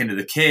dig back into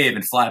the cave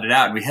and flatten it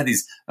out. And we had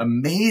these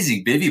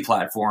amazing bivy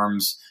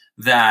platforms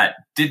that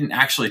didn't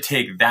actually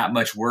take that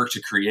much work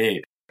to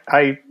create.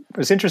 I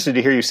was interested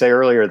to hear you say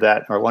earlier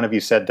that, or one of you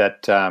said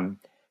that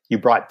you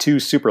brought 2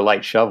 super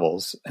light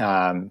shovels.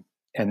 And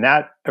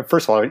that,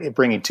 first of all,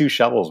 bringing 2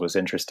 shovels was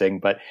interesting,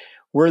 but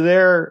were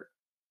there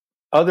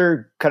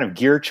other kind of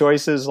gear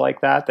choices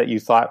like that you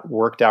thought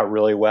worked out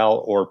really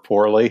well or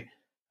poorly,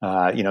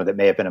 that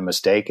may have been a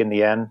mistake in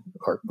the end,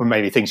 or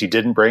maybe things you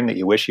didn't bring that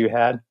you wish you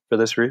had for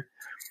this route?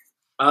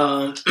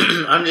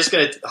 I'm just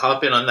going to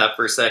hop in on that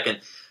for a second.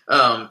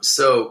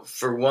 So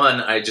for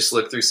one, I just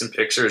looked through some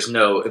pictures.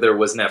 No, there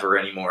was never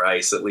any more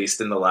ice, at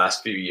least in the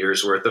last few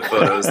years worth of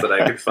photos that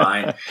I could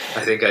find.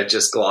 I think I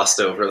just glossed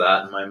over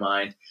that in my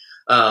mind.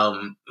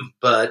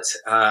 But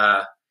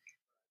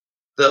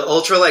the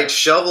ultralight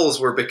shovels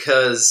were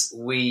because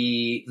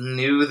we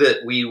knew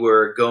that we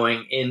were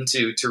going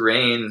into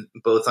terrain,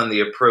 both on the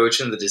approach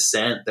and the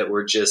descent, that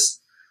were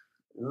just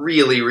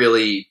really,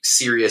 really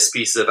serious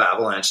piece of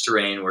avalanche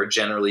terrain where,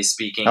 generally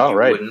speaking, you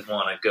wouldn't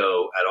want to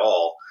go at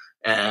all.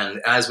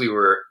 And as we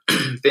were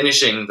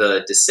finishing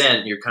the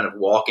descent, you're kind of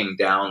walking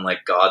down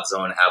like God's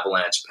own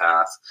avalanche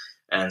path.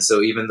 And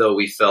so even though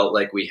we felt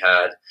like we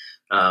had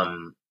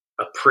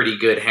a pretty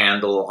good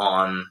handle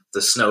on the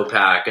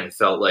snowpack and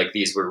felt like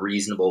these were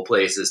reasonable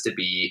places to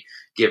be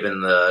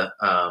given the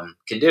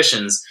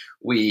conditions,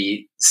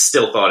 we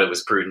still thought it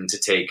was prudent to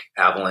take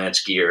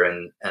avalanche gear.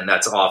 And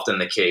that's often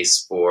the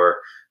case for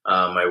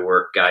my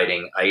work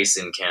guiding ice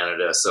in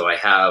Canada. So I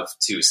have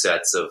 2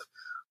 sets of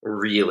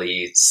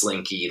really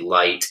slinky,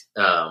 light,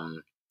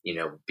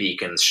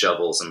 beacons,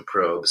 shovels, and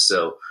probes.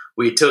 So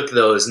we took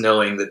those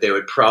knowing that they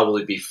would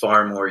probably be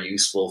far more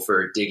useful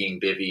for digging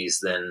bivvies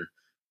than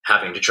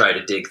having to try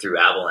to dig through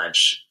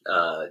avalanche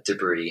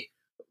debris,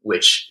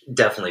 which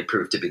definitely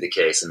proved to be the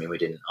case. I mean, we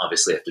didn't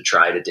obviously have to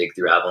try to dig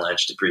through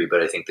avalanche debris,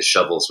 but I think the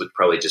shovels would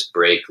probably just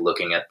break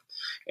looking at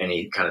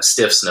any kind of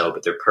stiff snow,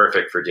 but they're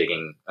perfect for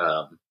digging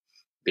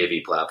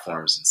bivvy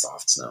platforms in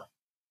soft snow.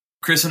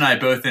 Chris and I,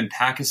 both in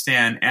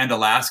Pakistan and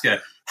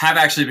Alaska, have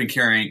actually been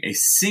carrying a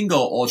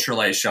single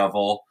ultralight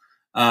shovel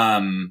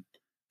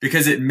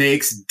because it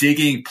makes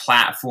digging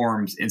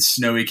platforms in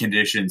snowy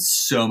conditions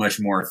so much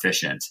more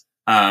efficient.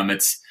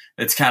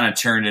 It's kind of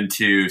turned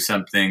into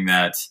something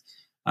that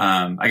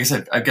I guess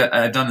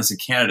I've done this in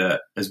Canada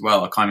as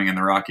well, climbing in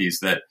the Rockies.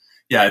 That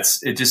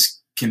it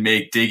just can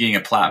make digging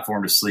a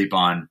platform to sleep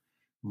on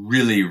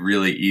really,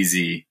 really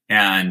easy.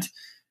 And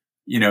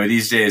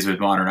these days with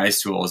modern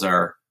ice tools,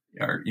 our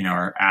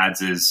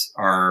adzes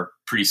are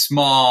pretty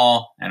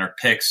small and our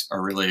picks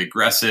are really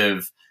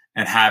aggressive,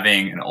 and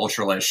having an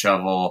ultralight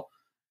shovel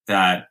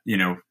that,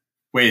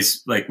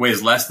 weighs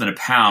less than a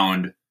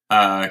pound,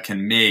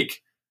 can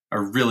make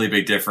a really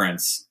big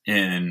difference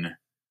in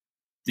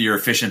your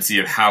efficiency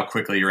of how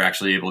quickly you're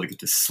actually able to get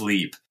to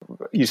sleep.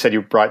 You said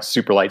you brought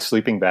super light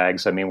sleeping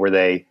bags. I mean, were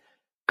they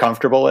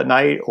comfortable at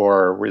night,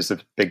 or was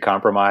it a big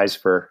compromise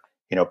for,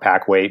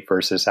 pack weight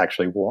versus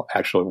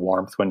actual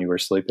warmth when you were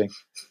sleeping?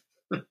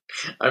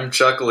 I'm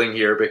chuckling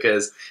here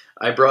because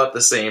I brought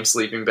the same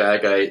sleeping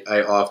bag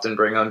I often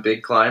bring on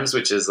big climbs,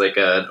 which is like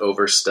an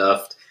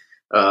overstuffed,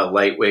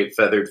 lightweight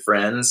feathered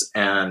Friends.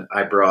 And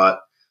I brought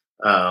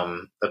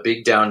a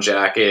big down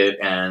jacket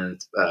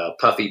and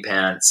puffy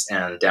pants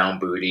and down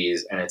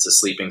booties. And it's a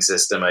sleeping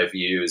system I've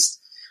used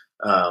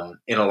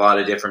in a lot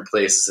of different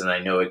places, and I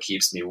know it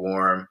keeps me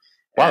warm.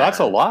 Wow, that's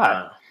a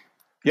lot.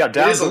 Down it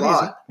is booties. A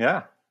lot.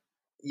 Yeah.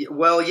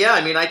 Well, yeah,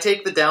 I mean, I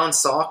take the down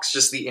socks,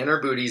 just the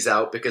inner booties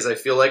out, because I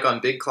feel like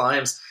on big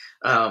climbs,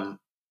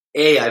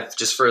 I've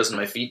just frozen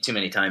my feet too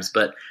many times,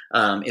 but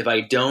if I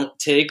don't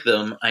take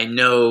them, I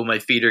know my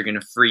feet are going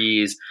to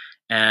freeze,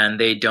 and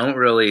they don't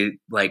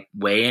really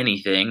weigh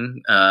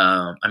anything.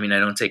 I mean, I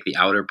don't take the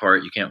outer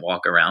part. You can't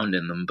walk around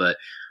in them, but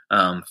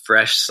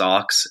fresh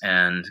socks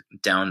and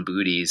down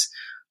booties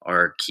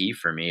are key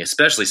for me,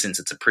 especially since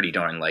it's a pretty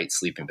darn light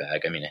sleeping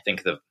bag. I mean, I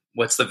think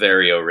what's the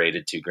Vario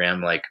rated to,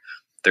 Graham?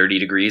 30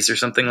 degrees or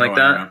something like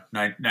that?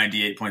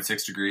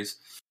 98.6 degrees.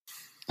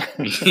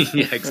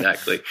 Yeah,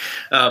 exactly.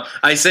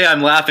 I say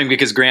I'm laughing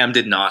because Graham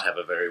did not have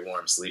a very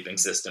warm sleeping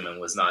system and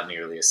was not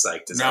nearly as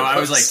psyched as I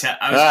was.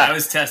 I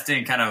was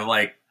testing, kind of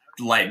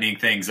lightening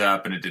things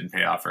up, and it didn't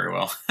pay off very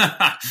well.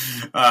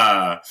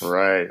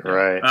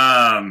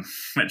 Right.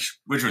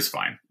 Which was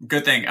fine.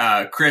 Good thing.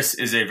 Chris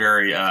is a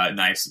very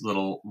nice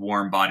little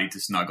warm body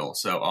to snuggle,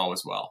 so all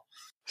was well.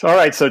 So, all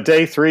right. So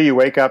day 3, you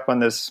wake up on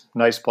this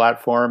nice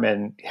platform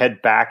and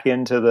head back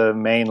into the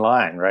main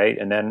line, right?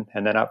 And then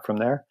up from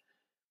there.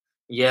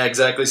 Yeah,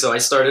 exactly. So I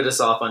started us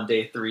off on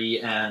day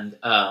 3 and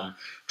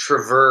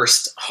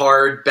traversed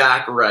hard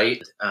back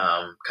right,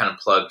 kind of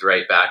plugged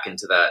right back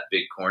into that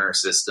big corner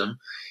system,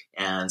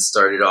 and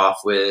started off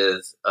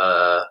with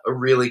a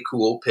really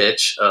cool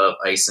pitch of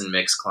ice and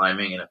mix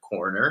climbing in a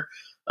corner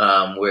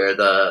where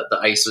the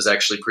ice was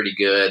actually pretty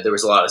good. There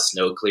was a lot of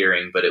snow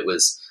clearing, but it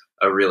was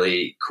a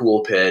really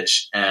cool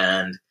pitch,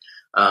 and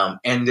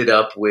ended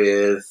up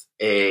with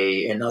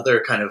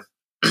another kind of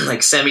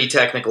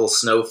semi-technical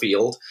snow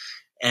field.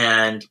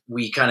 And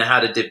we kind of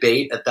had a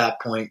debate at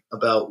that point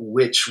about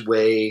which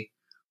way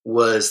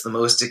was the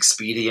most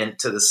expedient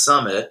to the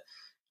summit.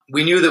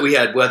 We knew that we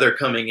had weather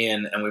coming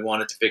in and we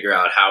wanted to figure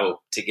out how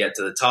to get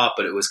to the top,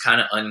 but it was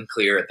kind of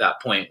unclear at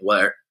that point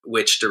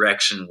which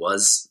direction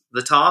was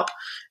the top.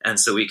 And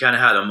so we kind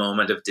of had a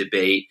moment of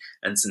debate.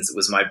 And since it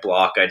was my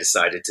block, I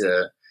decided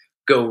to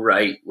go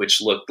right,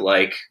 which looked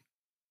like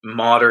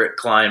moderate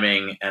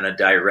climbing and a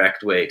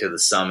direct way to the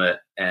summit.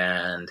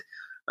 And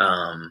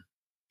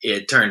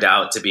it turned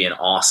out to be an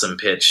awesome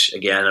pitch,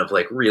 again, of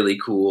really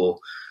cool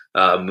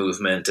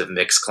movement of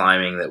mixed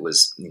climbing that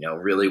was,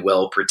 really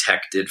well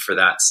protected for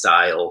that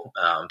style,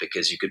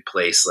 because you could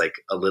place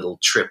a little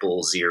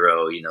 000,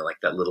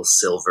 that little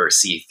silver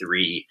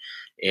C3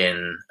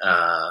 in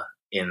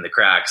the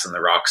cracks, and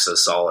the rock's so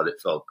solid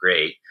it felt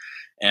great.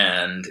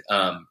 And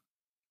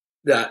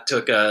that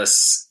took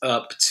us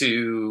up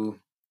to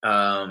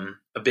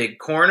a big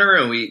corner,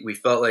 and we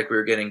felt like we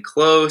were getting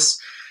close.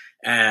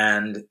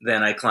 And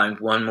then I climbed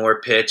one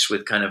more pitch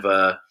with kind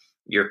of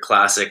your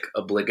classic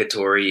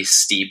obligatory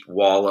steep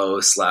wallow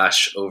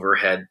 /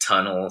 overhead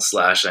tunnel /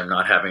 I'm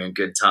not having a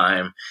good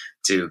time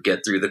to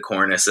get through the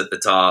cornice at the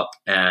top.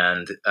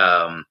 And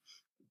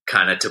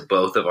kind of to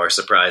both of our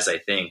surprise, I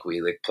think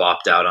we like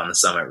plopped out on the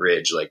summit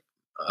ridge, like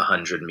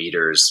 100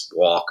 meters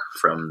walk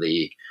from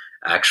the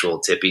actual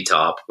tippy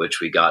top, which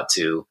we got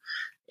to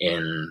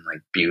in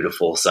like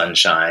beautiful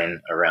sunshine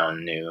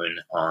around noon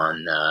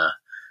on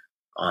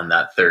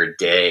that third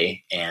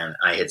day. And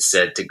I had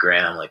said to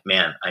Graham, like,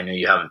 man, I know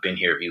you haven't been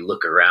here. If you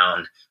look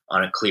around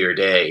on a clear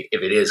day,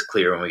 if it is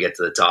clear when we get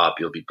to the top,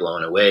 you'll be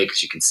blown away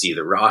because you can see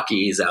the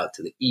Rockies out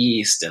to the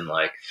east and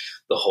like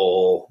the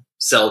whole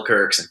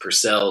Selkirks and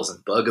Purcells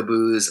and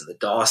Bugaboos and the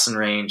Dawson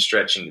Range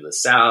stretching to the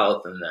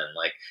south. And then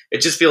like,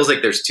 it just feels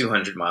like there's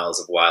 200 miles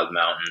of wild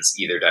mountains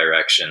either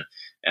direction.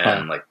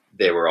 And like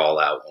they were all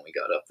out when we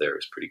got up there. It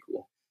was pretty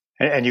cool.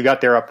 And you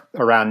got there up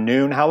around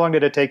noon. How long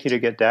did it take you to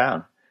get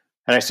down?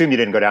 And I assume you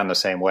didn't go down the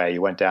same way.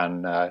 You went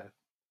down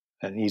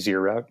an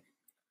easier route.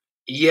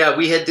 Yeah,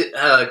 we had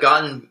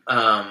gotten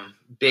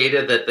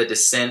beta that the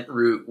descent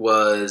route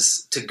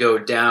was to go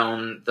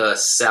down the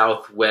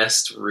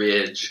southwest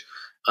ridge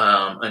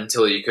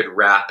until you could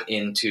wrap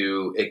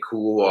into a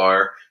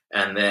couloir,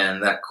 and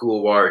then that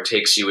couloir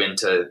takes you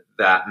into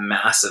that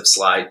massive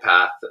slide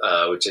path,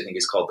 which I think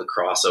is called the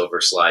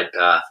crossover slide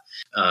path.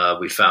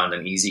 We found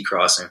an easy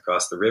crossing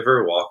across the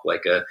river, walk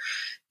like a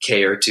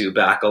K or two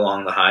back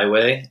along the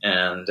highway,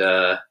 and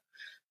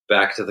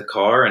back to the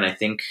car. And I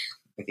think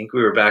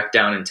we were back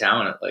down in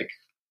town at like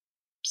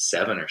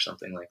 7 or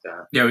something like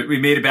that. Yeah, we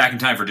made it back in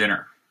time for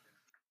dinner.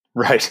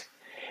 Right.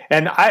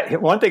 And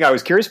one thing I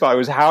was curious about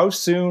was how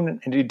soon,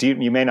 and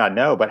you may not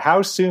know, but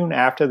how soon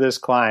after this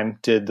climb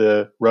did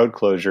the road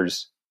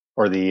closures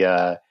or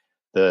the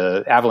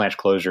avalanche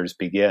closures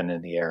begin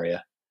in the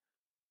area?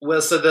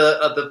 Well, so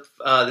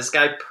this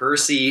guy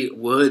Percy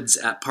Woods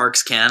at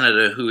Parks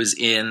Canada, who is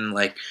in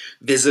like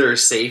visitor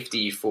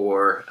safety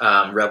for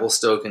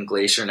Revelstoke and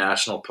Glacier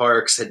National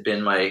Parks, had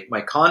been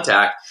my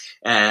contact,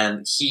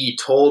 and he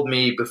told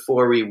me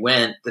before we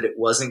went that it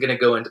wasn't going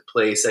to go into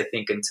place, I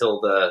think,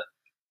 until the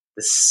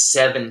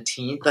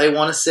 17th, I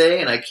want to say,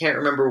 and I can't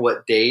remember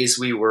what days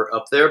we were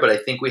up there, but I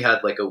think we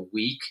had like a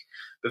week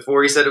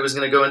before he said it was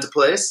going to go into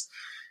place.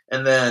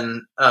 And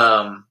then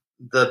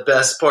the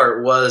best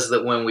part was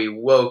that when we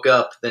woke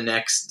up the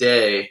next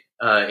day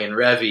in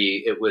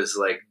Revi, it was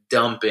like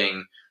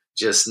dumping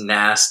just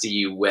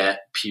nasty,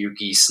 wet,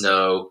 pukey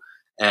snow,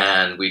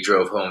 and we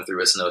drove home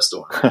through a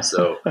snowstorm.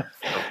 So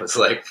it was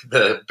like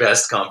the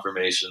best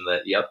confirmation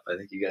that, yep, I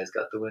think you guys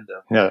got the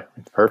window. Yeah,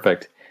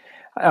 perfect.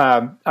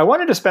 I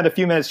wanted to spend a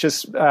few minutes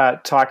just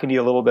talking to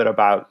you a little bit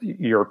about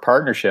your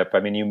partnership. I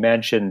mean,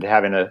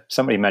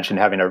 somebody mentioned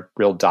having a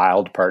real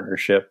dialed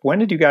partnership. When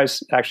did you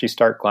guys actually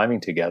start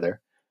climbing together?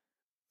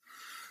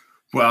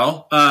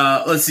 Well,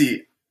 let's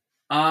see.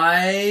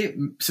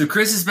 So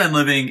Chris has been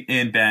living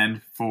in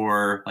Bend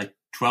for like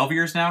 12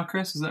 years now.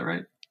 Chris, is that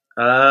right?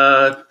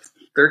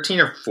 13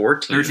 or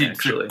 14, actually.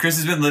 So Chris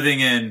has been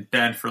living in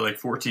Bend for like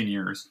 14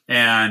 years.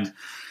 And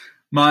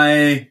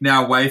my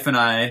now wife and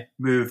I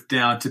moved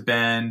down to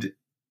Bend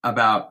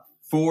about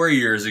 4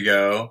 years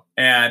ago.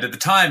 And at the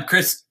time,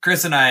 Chris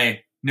and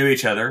I knew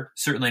each other,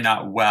 certainly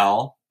not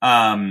well.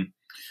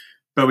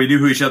 But we knew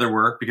who each other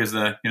were because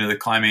the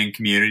climbing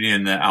community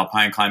and the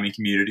alpine climbing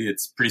community,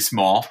 it's pretty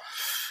small.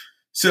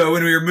 So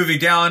when we were moving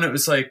down, it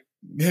was like,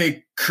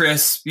 hey,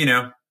 Chris,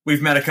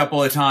 we've met a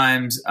couple of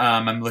times.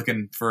 I'm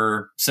looking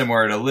for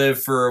somewhere to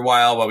live for a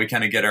while we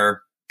kind of get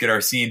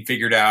our scene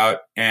figured out.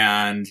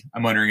 And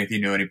I'm wondering if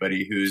you know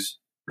anybody who's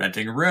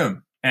renting a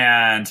room.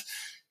 And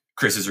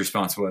Chris's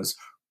response was,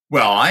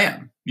 well, I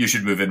am. You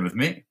should move in with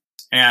me.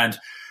 And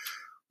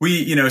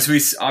we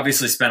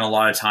obviously spent a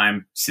lot of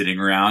time sitting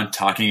around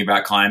talking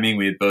about climbing.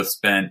 We had both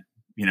spent,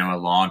 a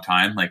long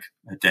time, like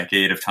a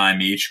decade of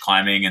time each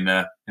climbing in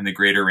the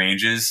greater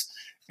ranges,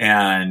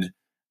 and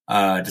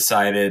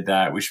decided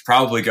that we should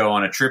probably go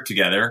on a trip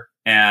together.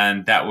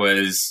 And that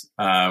was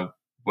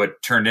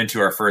what turned into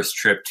our first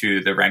trip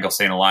to the Wrangell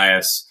St.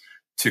 Elias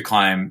to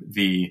climb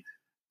the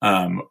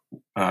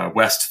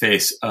west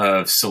face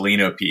of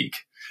Salino Peak.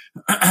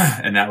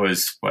 And that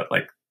was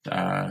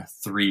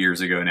 3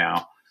 years ago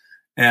now.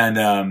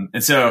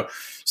 And so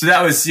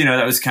that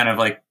was kind of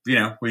like,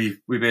 we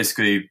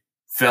basically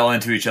fell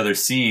into each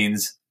other's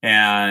scenes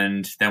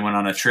and then went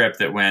on a trip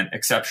that went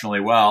exceptionally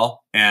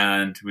well.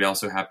 And we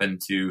also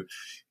happened to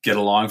get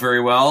along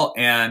very well.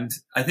 And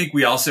I think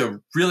we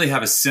also really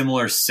have a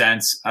similar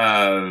sense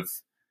of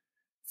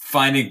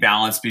finding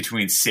balance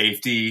between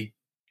safety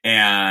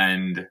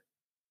and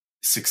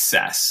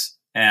success.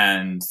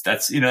 And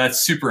that's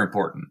super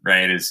important,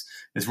 right? Is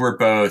we're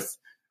both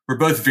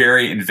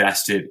very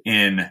invested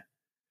in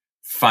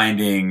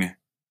finding,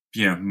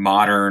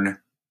 modern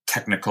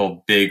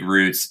technical big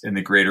routes in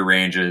the greater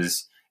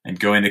ranges and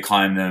going to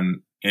climb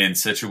them in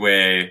such a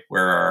way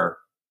where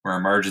our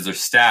margins are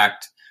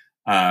stacked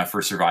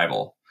for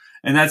survival.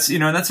 And that's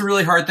a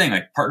really hard thing.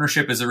 Like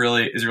partnership is a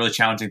really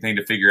challenging thing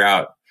to figure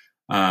out.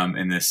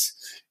 in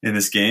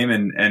this game.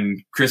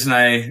 And Chris and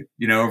I,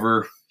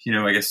 over,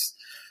 I guess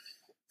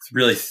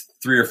really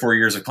 3 or 4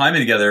 years of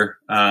climbing together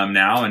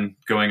now, and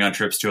going on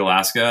trips to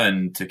Alaska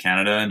and to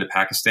Canada and to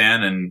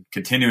Pakistan, and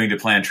continuing to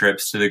plan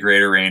trips to the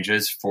greater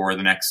ranges for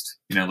the next,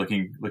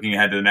 looking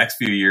ahead to the next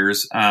few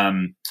years.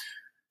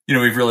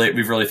 We've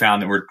really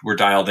found that we're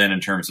dialed in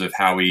terms of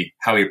how we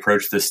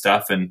approach this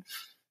stuff and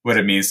what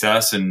it means to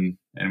us, and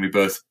we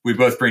both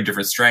bring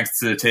different strengths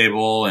to the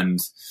table, and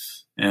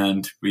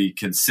we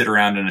can sit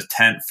around in a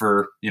tent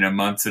for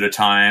months at a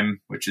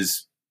time, which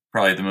is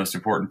probably the most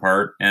important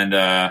part.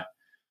 And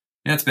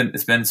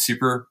it's been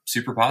super,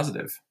 super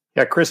positive.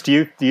 Yeah, Chris, do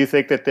you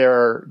think that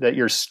that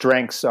your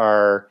strengths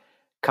are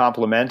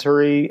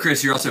complementary?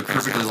 Chris, you're also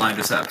perfectly lined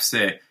us up.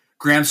 Say,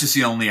 Graham's just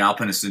the only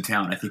alpinist in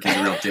town. I think he's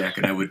a real dick,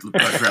 and I would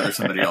much rather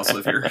somebody else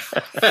live here.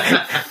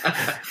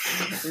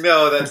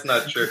 No, that's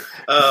not true.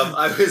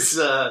 I was.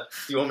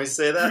 You want me to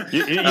say that?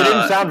 You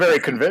didn't sound very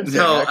convincing.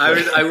 No,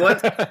 actually. I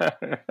was.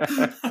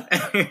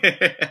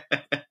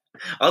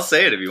 I'll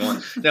say it if you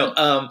want. No,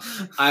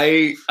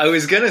 I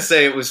was gonna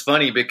say it was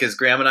funny because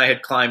Graham and I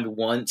had climbed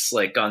once,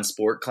 like on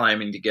sport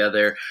climbing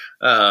together,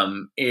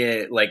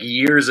 like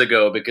years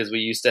ago, because we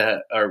used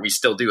to, or we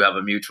still do have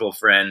a mutual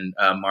friend,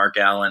 Mark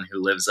Allen,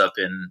 who lives up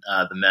in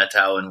the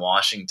Methow in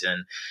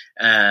Washington,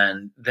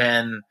 and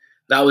then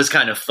that was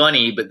kind of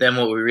funny. But then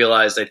what we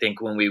realized, I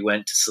think, when we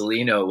went to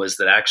Salino, was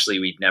that actually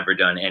we'd never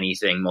done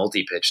anything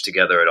multi-pitch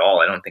together at all.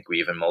 I don't think we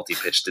even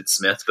multi-pitched at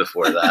Smith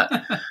before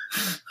that.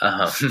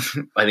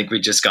 I think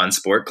we'd just gone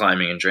sport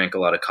climbing and drank a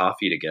lot of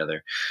coffee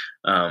together.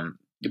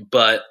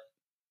 But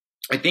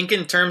I think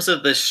in terms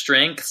of the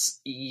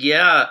strengths,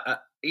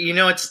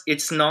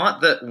 it's not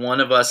that one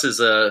of us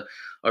is a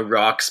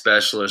rock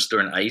specialist or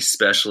an ice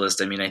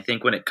specialist. I mean, I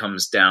think when it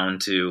comes down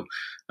to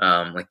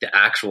like the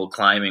actual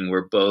climbing,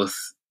 we're both,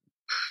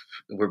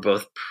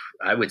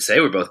 I would say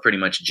we're both pretty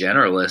much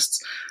generalists.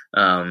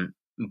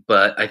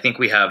 But I think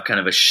we have kind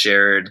of a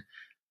shared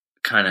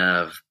kind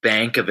of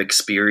bank of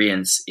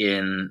experience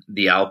in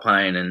the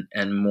Alpine,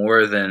 and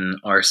more than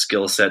our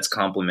skill sets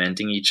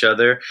complementing each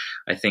other,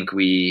 I think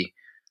we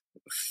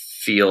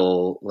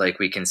feel like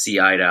we can see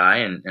eye to eye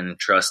and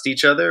trust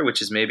each other,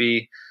 which is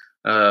maybe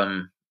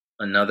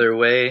another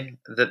way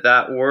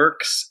that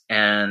works.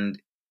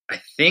 And I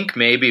think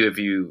maybe if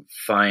you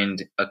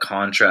find a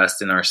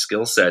contrast in our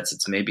skill sets,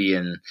 it's maybe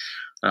in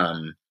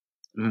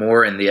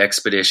more in the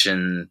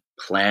expedition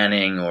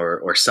planning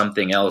or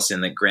something else,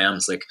 in that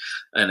Graham's like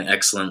an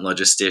excellent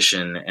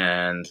logistician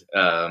and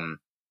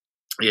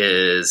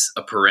is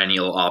a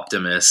perennial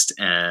optimist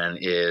and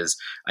is,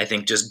 I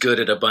think, just good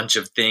at a bunch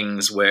of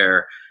things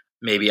where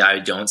maybe I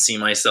don't see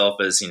myself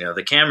as,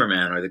 the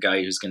cameraman or the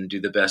guy who's going to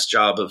do the best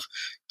job of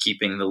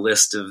keeping the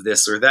list of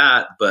this or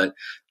that. But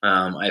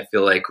I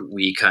feel like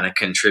we kind of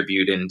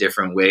contribute in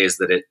different ways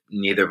that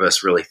neither of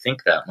us really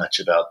think that much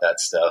about that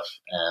stuff.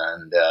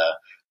 And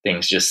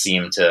things just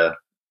seem to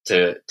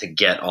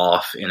get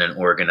off in an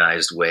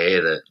organized way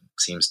that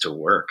seems to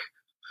work.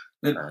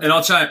 And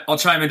I'll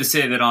chime in to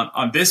say that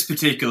on this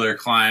particular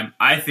climb,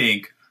 I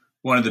think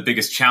one of the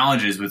biggest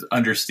challenges with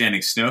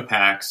understanding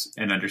snowpacks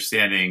and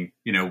understanding,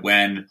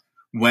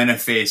 when a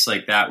face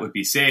like that would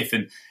be safe.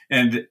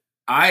 And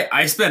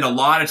I spend a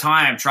lot of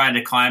time trying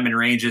to climb in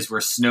ranges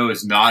where snow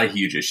is not a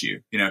huge issue.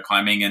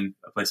 Climbing in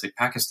a place like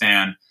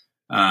Pakistan,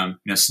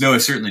 snow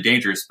is certainly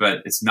dangerous,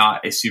 but it's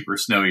not a super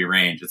snowy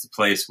range. It's a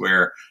place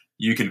where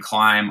you can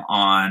climb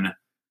on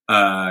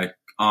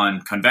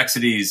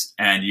convexities,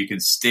 and you can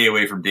stay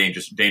away from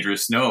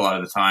dangerous snow a lot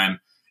of the time.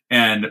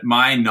 And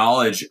my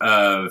knowledge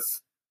of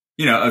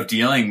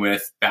dealing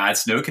with bad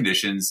snow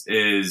conditions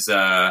is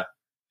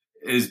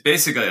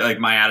basically, like,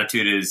 my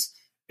attitude is,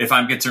 if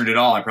I'm concerned at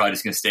all, I'm probably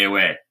just going to stay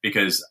away,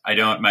 because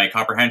my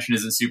comprehension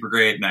isn't super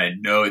great, and I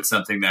know it's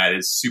something that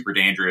is super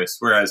dangerous.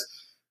 Whereas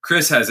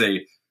Chris has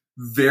a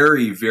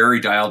very, very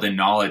dialed in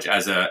knowledge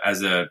as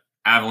a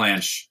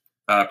avalanche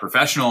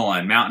professional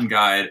and mountain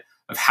guide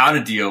of how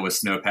to deal with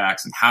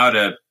snowpacks and how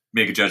to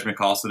make a judgment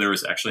call. So there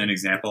was actually an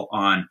example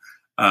on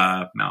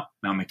Mount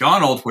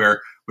McDonald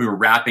where we were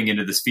wrapping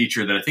into this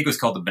feature that I think was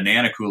called the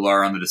banana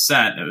couloir on the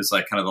descent. It was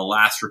like kind of the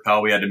last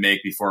rappel we had to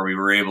make before we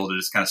were able to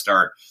just kind of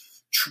start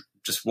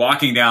just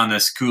walking down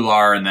this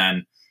couloir and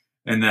then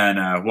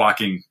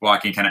walking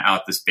kind of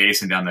out this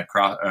base and down the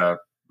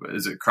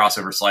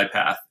crossover slide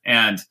path.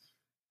 And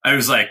I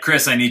was like,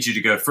 Chris, I need you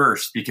to go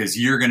first, because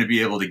you're going to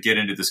be able to get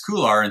into this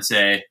couloir and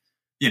say,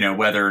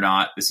 whether or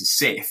not this is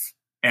safe.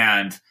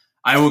 And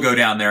I will go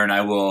down there and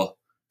I will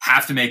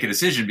have to make a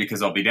decision,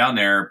 because I'll be down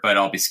there, but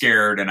I'll be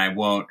scared and I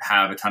won't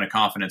have a ton of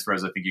confidence,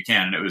 whereas I think you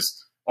can. And it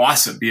was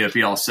awesome. Be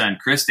able to send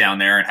Chris down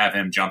there and have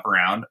him jump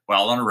around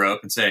while on a rope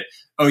and say,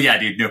 oh yeah,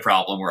 dude, no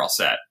problem. We're all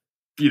set.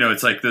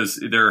 It's like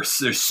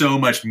there's so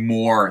much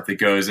more that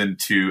goes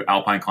into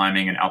alpine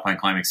climbing and alpine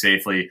climbing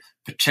safely,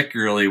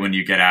 particularly when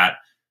you get at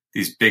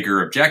these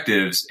bigger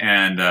objectives.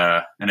 And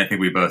I think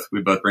we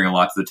both bring a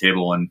lot to the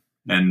table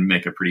and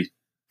make a pretty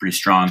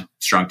strong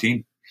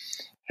team.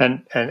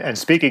 And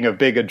speaking of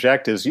big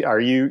objectives,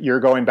 you're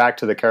going back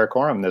to the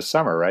Karakoram this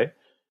summer, right?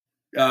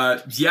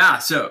 Yeah,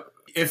 so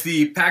if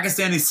the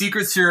Pakistani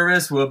Secret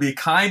Service will be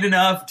kind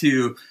enough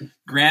to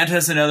grant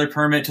us another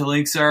permit to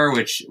Linksar,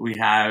 which we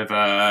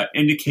have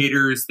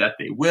indicators that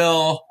they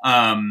will,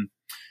 and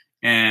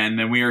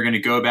then we are going to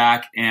go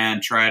back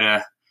and try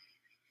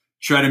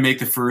to make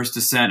the first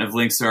descent of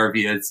Linksar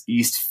via its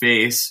east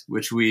face,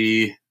 which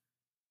we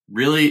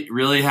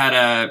really had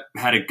a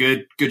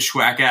good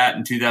schwack at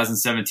in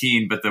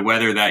 2017, but the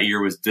weather that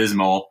year was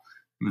dismal.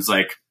 It was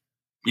like,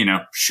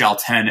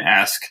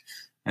 Shelton-esque.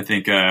 I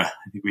think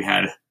we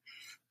had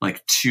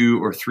like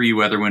 2 or 3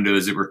 weather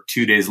windows that were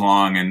 2 days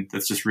long, and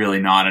that's just really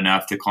not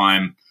enough to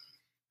climb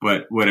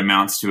what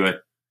amounts to a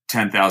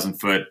 10,000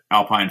 foot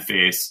alpine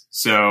face.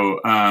 So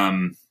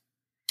and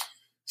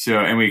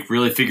we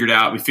really figured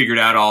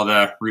out all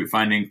the route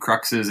finding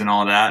cruxes and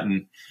all that,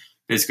 and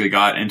basically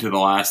got into the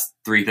last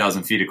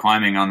 3,000 feet of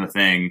climbing on the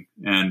thing.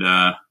 And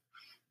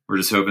we're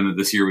just hoping that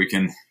this year we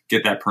can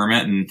get that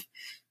permit and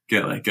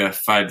get like a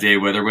 5-day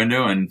weather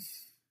window and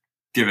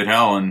give it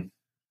hell and,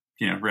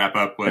 wrap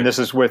up. And this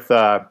is with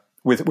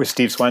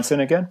Steve Swenson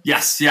again?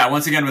 Yes. Yeah.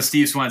 Once again with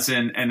Steve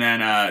Swenson. And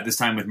then this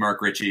time with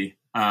Mark Ritchie,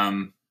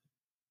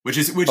 which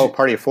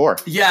party of 4.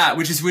 Yeah.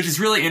 Which is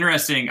really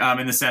interesting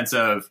in the sense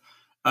of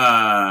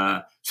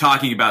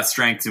talking about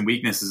strengths and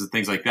weaknesses and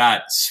things like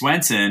that.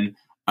 Swenson,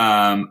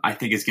 I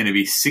think is going to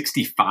be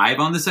 65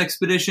 on this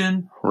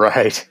expedition.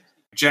 Right.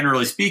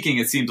 Generally speaking,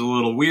 it seems a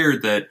little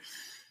weird that,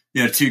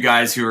 2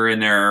 guys who are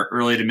in their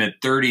early to mid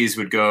 30s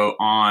would go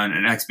on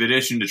an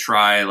expedition to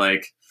try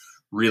like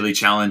really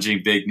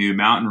challenging big new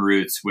mountain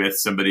routes with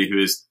somebody who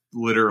is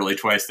literally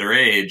twice their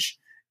age.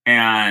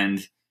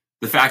 And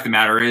the fact of the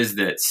matter is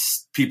that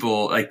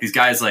people like these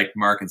guys like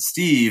Mark and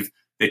Steve,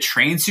 they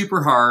train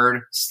super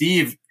hard.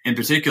 Steve in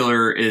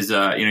particular is,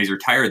 he's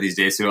retired these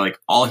days. So like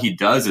all he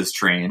does is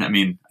train. I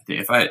mean, I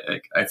think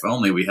if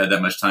only we had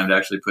that much time to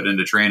actually put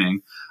into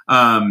training.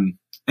 And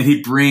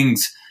he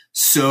brings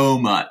so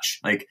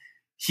much. Like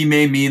he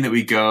may mean that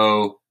we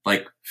go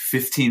like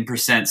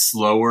 15%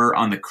 slower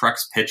on the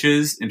crux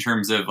pitches in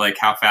terms of like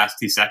how fast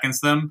he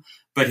seconds them.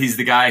 But he's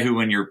the guy who,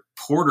 when your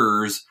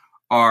porters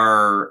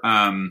are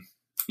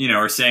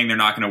saying they're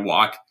not going to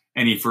walk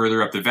any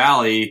further up the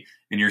valley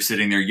and you're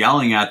sitting there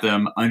yelling at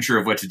them, unsure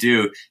of what to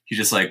do, he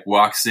just like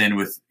walks in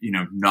with,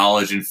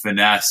 knowledge and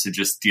finesse and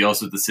just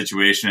deals with the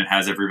situation and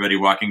has everybody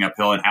walking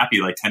uphill and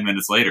happy like 10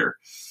 minutes later.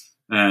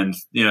 And,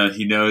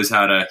 he knows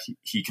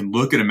he can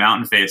look at a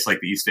mountain face like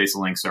the east face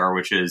of Linksar,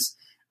 which is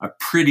a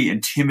pretty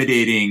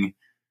intimidating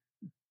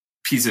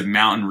piece of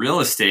mountain real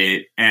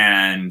estate.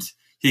 And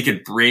he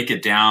could break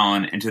it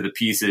down into the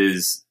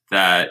pieces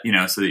that,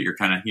 so that you're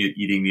kind of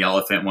eating the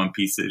elephant one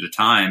piece at a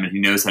time. And he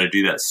knows how to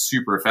do that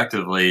super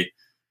effectively.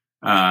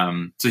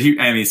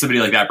 Somebody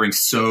like that brings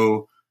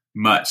so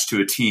much to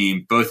a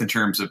team, both in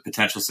terms of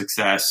potential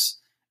success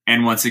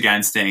and once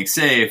again, staying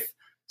safe,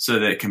 so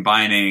that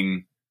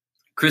combining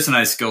Chris and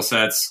I's skill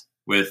sets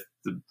with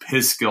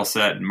his skill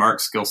set and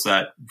Mark's skill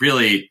set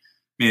really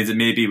means that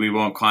maybe we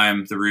won't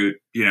climb the route,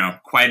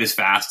 quite as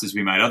fast as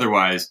we might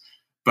otherwise,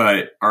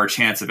 but our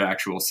chance of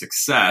actual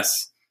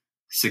success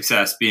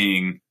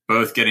being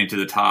both getting to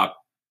the top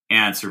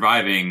and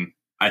surviving,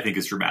 I think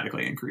is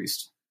dramatically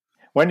increased.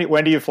 When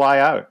do you fly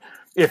out?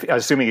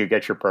 Assuming you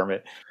get your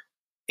permit.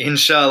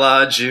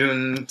 Inshallah,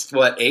 June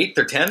 8th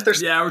or 10th or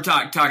something? Yeah, we're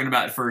talking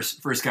about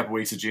first couple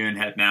weeks of June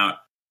heading out.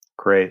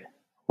 Great.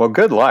 Well,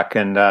 good luck,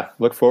 and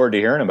look forward to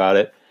hearing about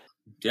it.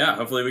 Yeah,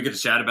 hopefully we get to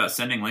chat about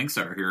sending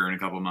Linksar here in a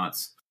couple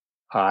months.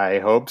 I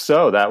hope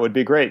so. That would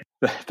be great.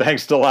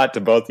 Thanks a lot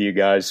to both of you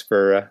guys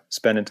for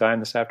spending time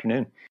this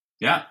afternoon.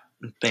 Yeah.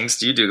 Thanks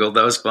to you, Dougal.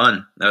 That was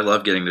fun. I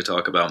love getting to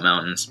talk about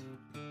mountains.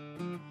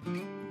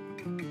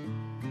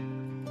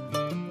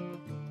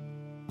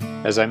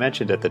 As I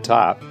mentioned at the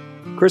top,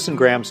 Chris and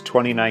Graham's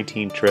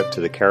 2019 trip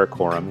to the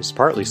Karakoram is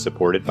partly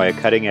supported by a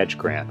cutting-edge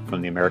grant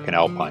from the American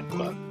Alpine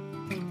Club.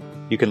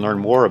 You can learn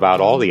more about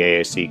all the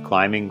AAC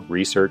climbing,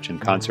 research,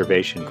 and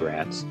conservation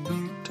grants,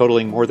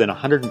 totaling more than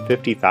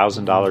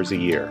 $150,000 a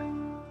year,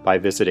 by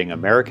visiting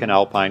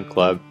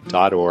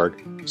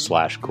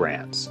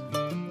americanalpineclub.org/grants.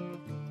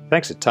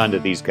 Thanks a ton to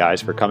these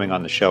guys for coming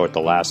on the show at the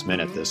last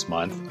minute this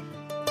month,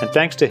 and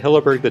thanks to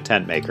Hilleberg the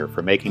Tent Maker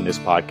for making this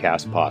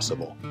podcast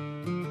possible.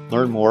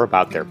 Learn more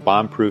about their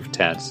bomb-proof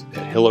tents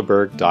at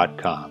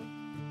hilleberg.com.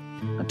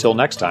 Until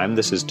next time,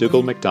 this is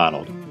Dougal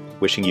McDonald,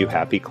 wishing you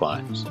happy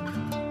climbs.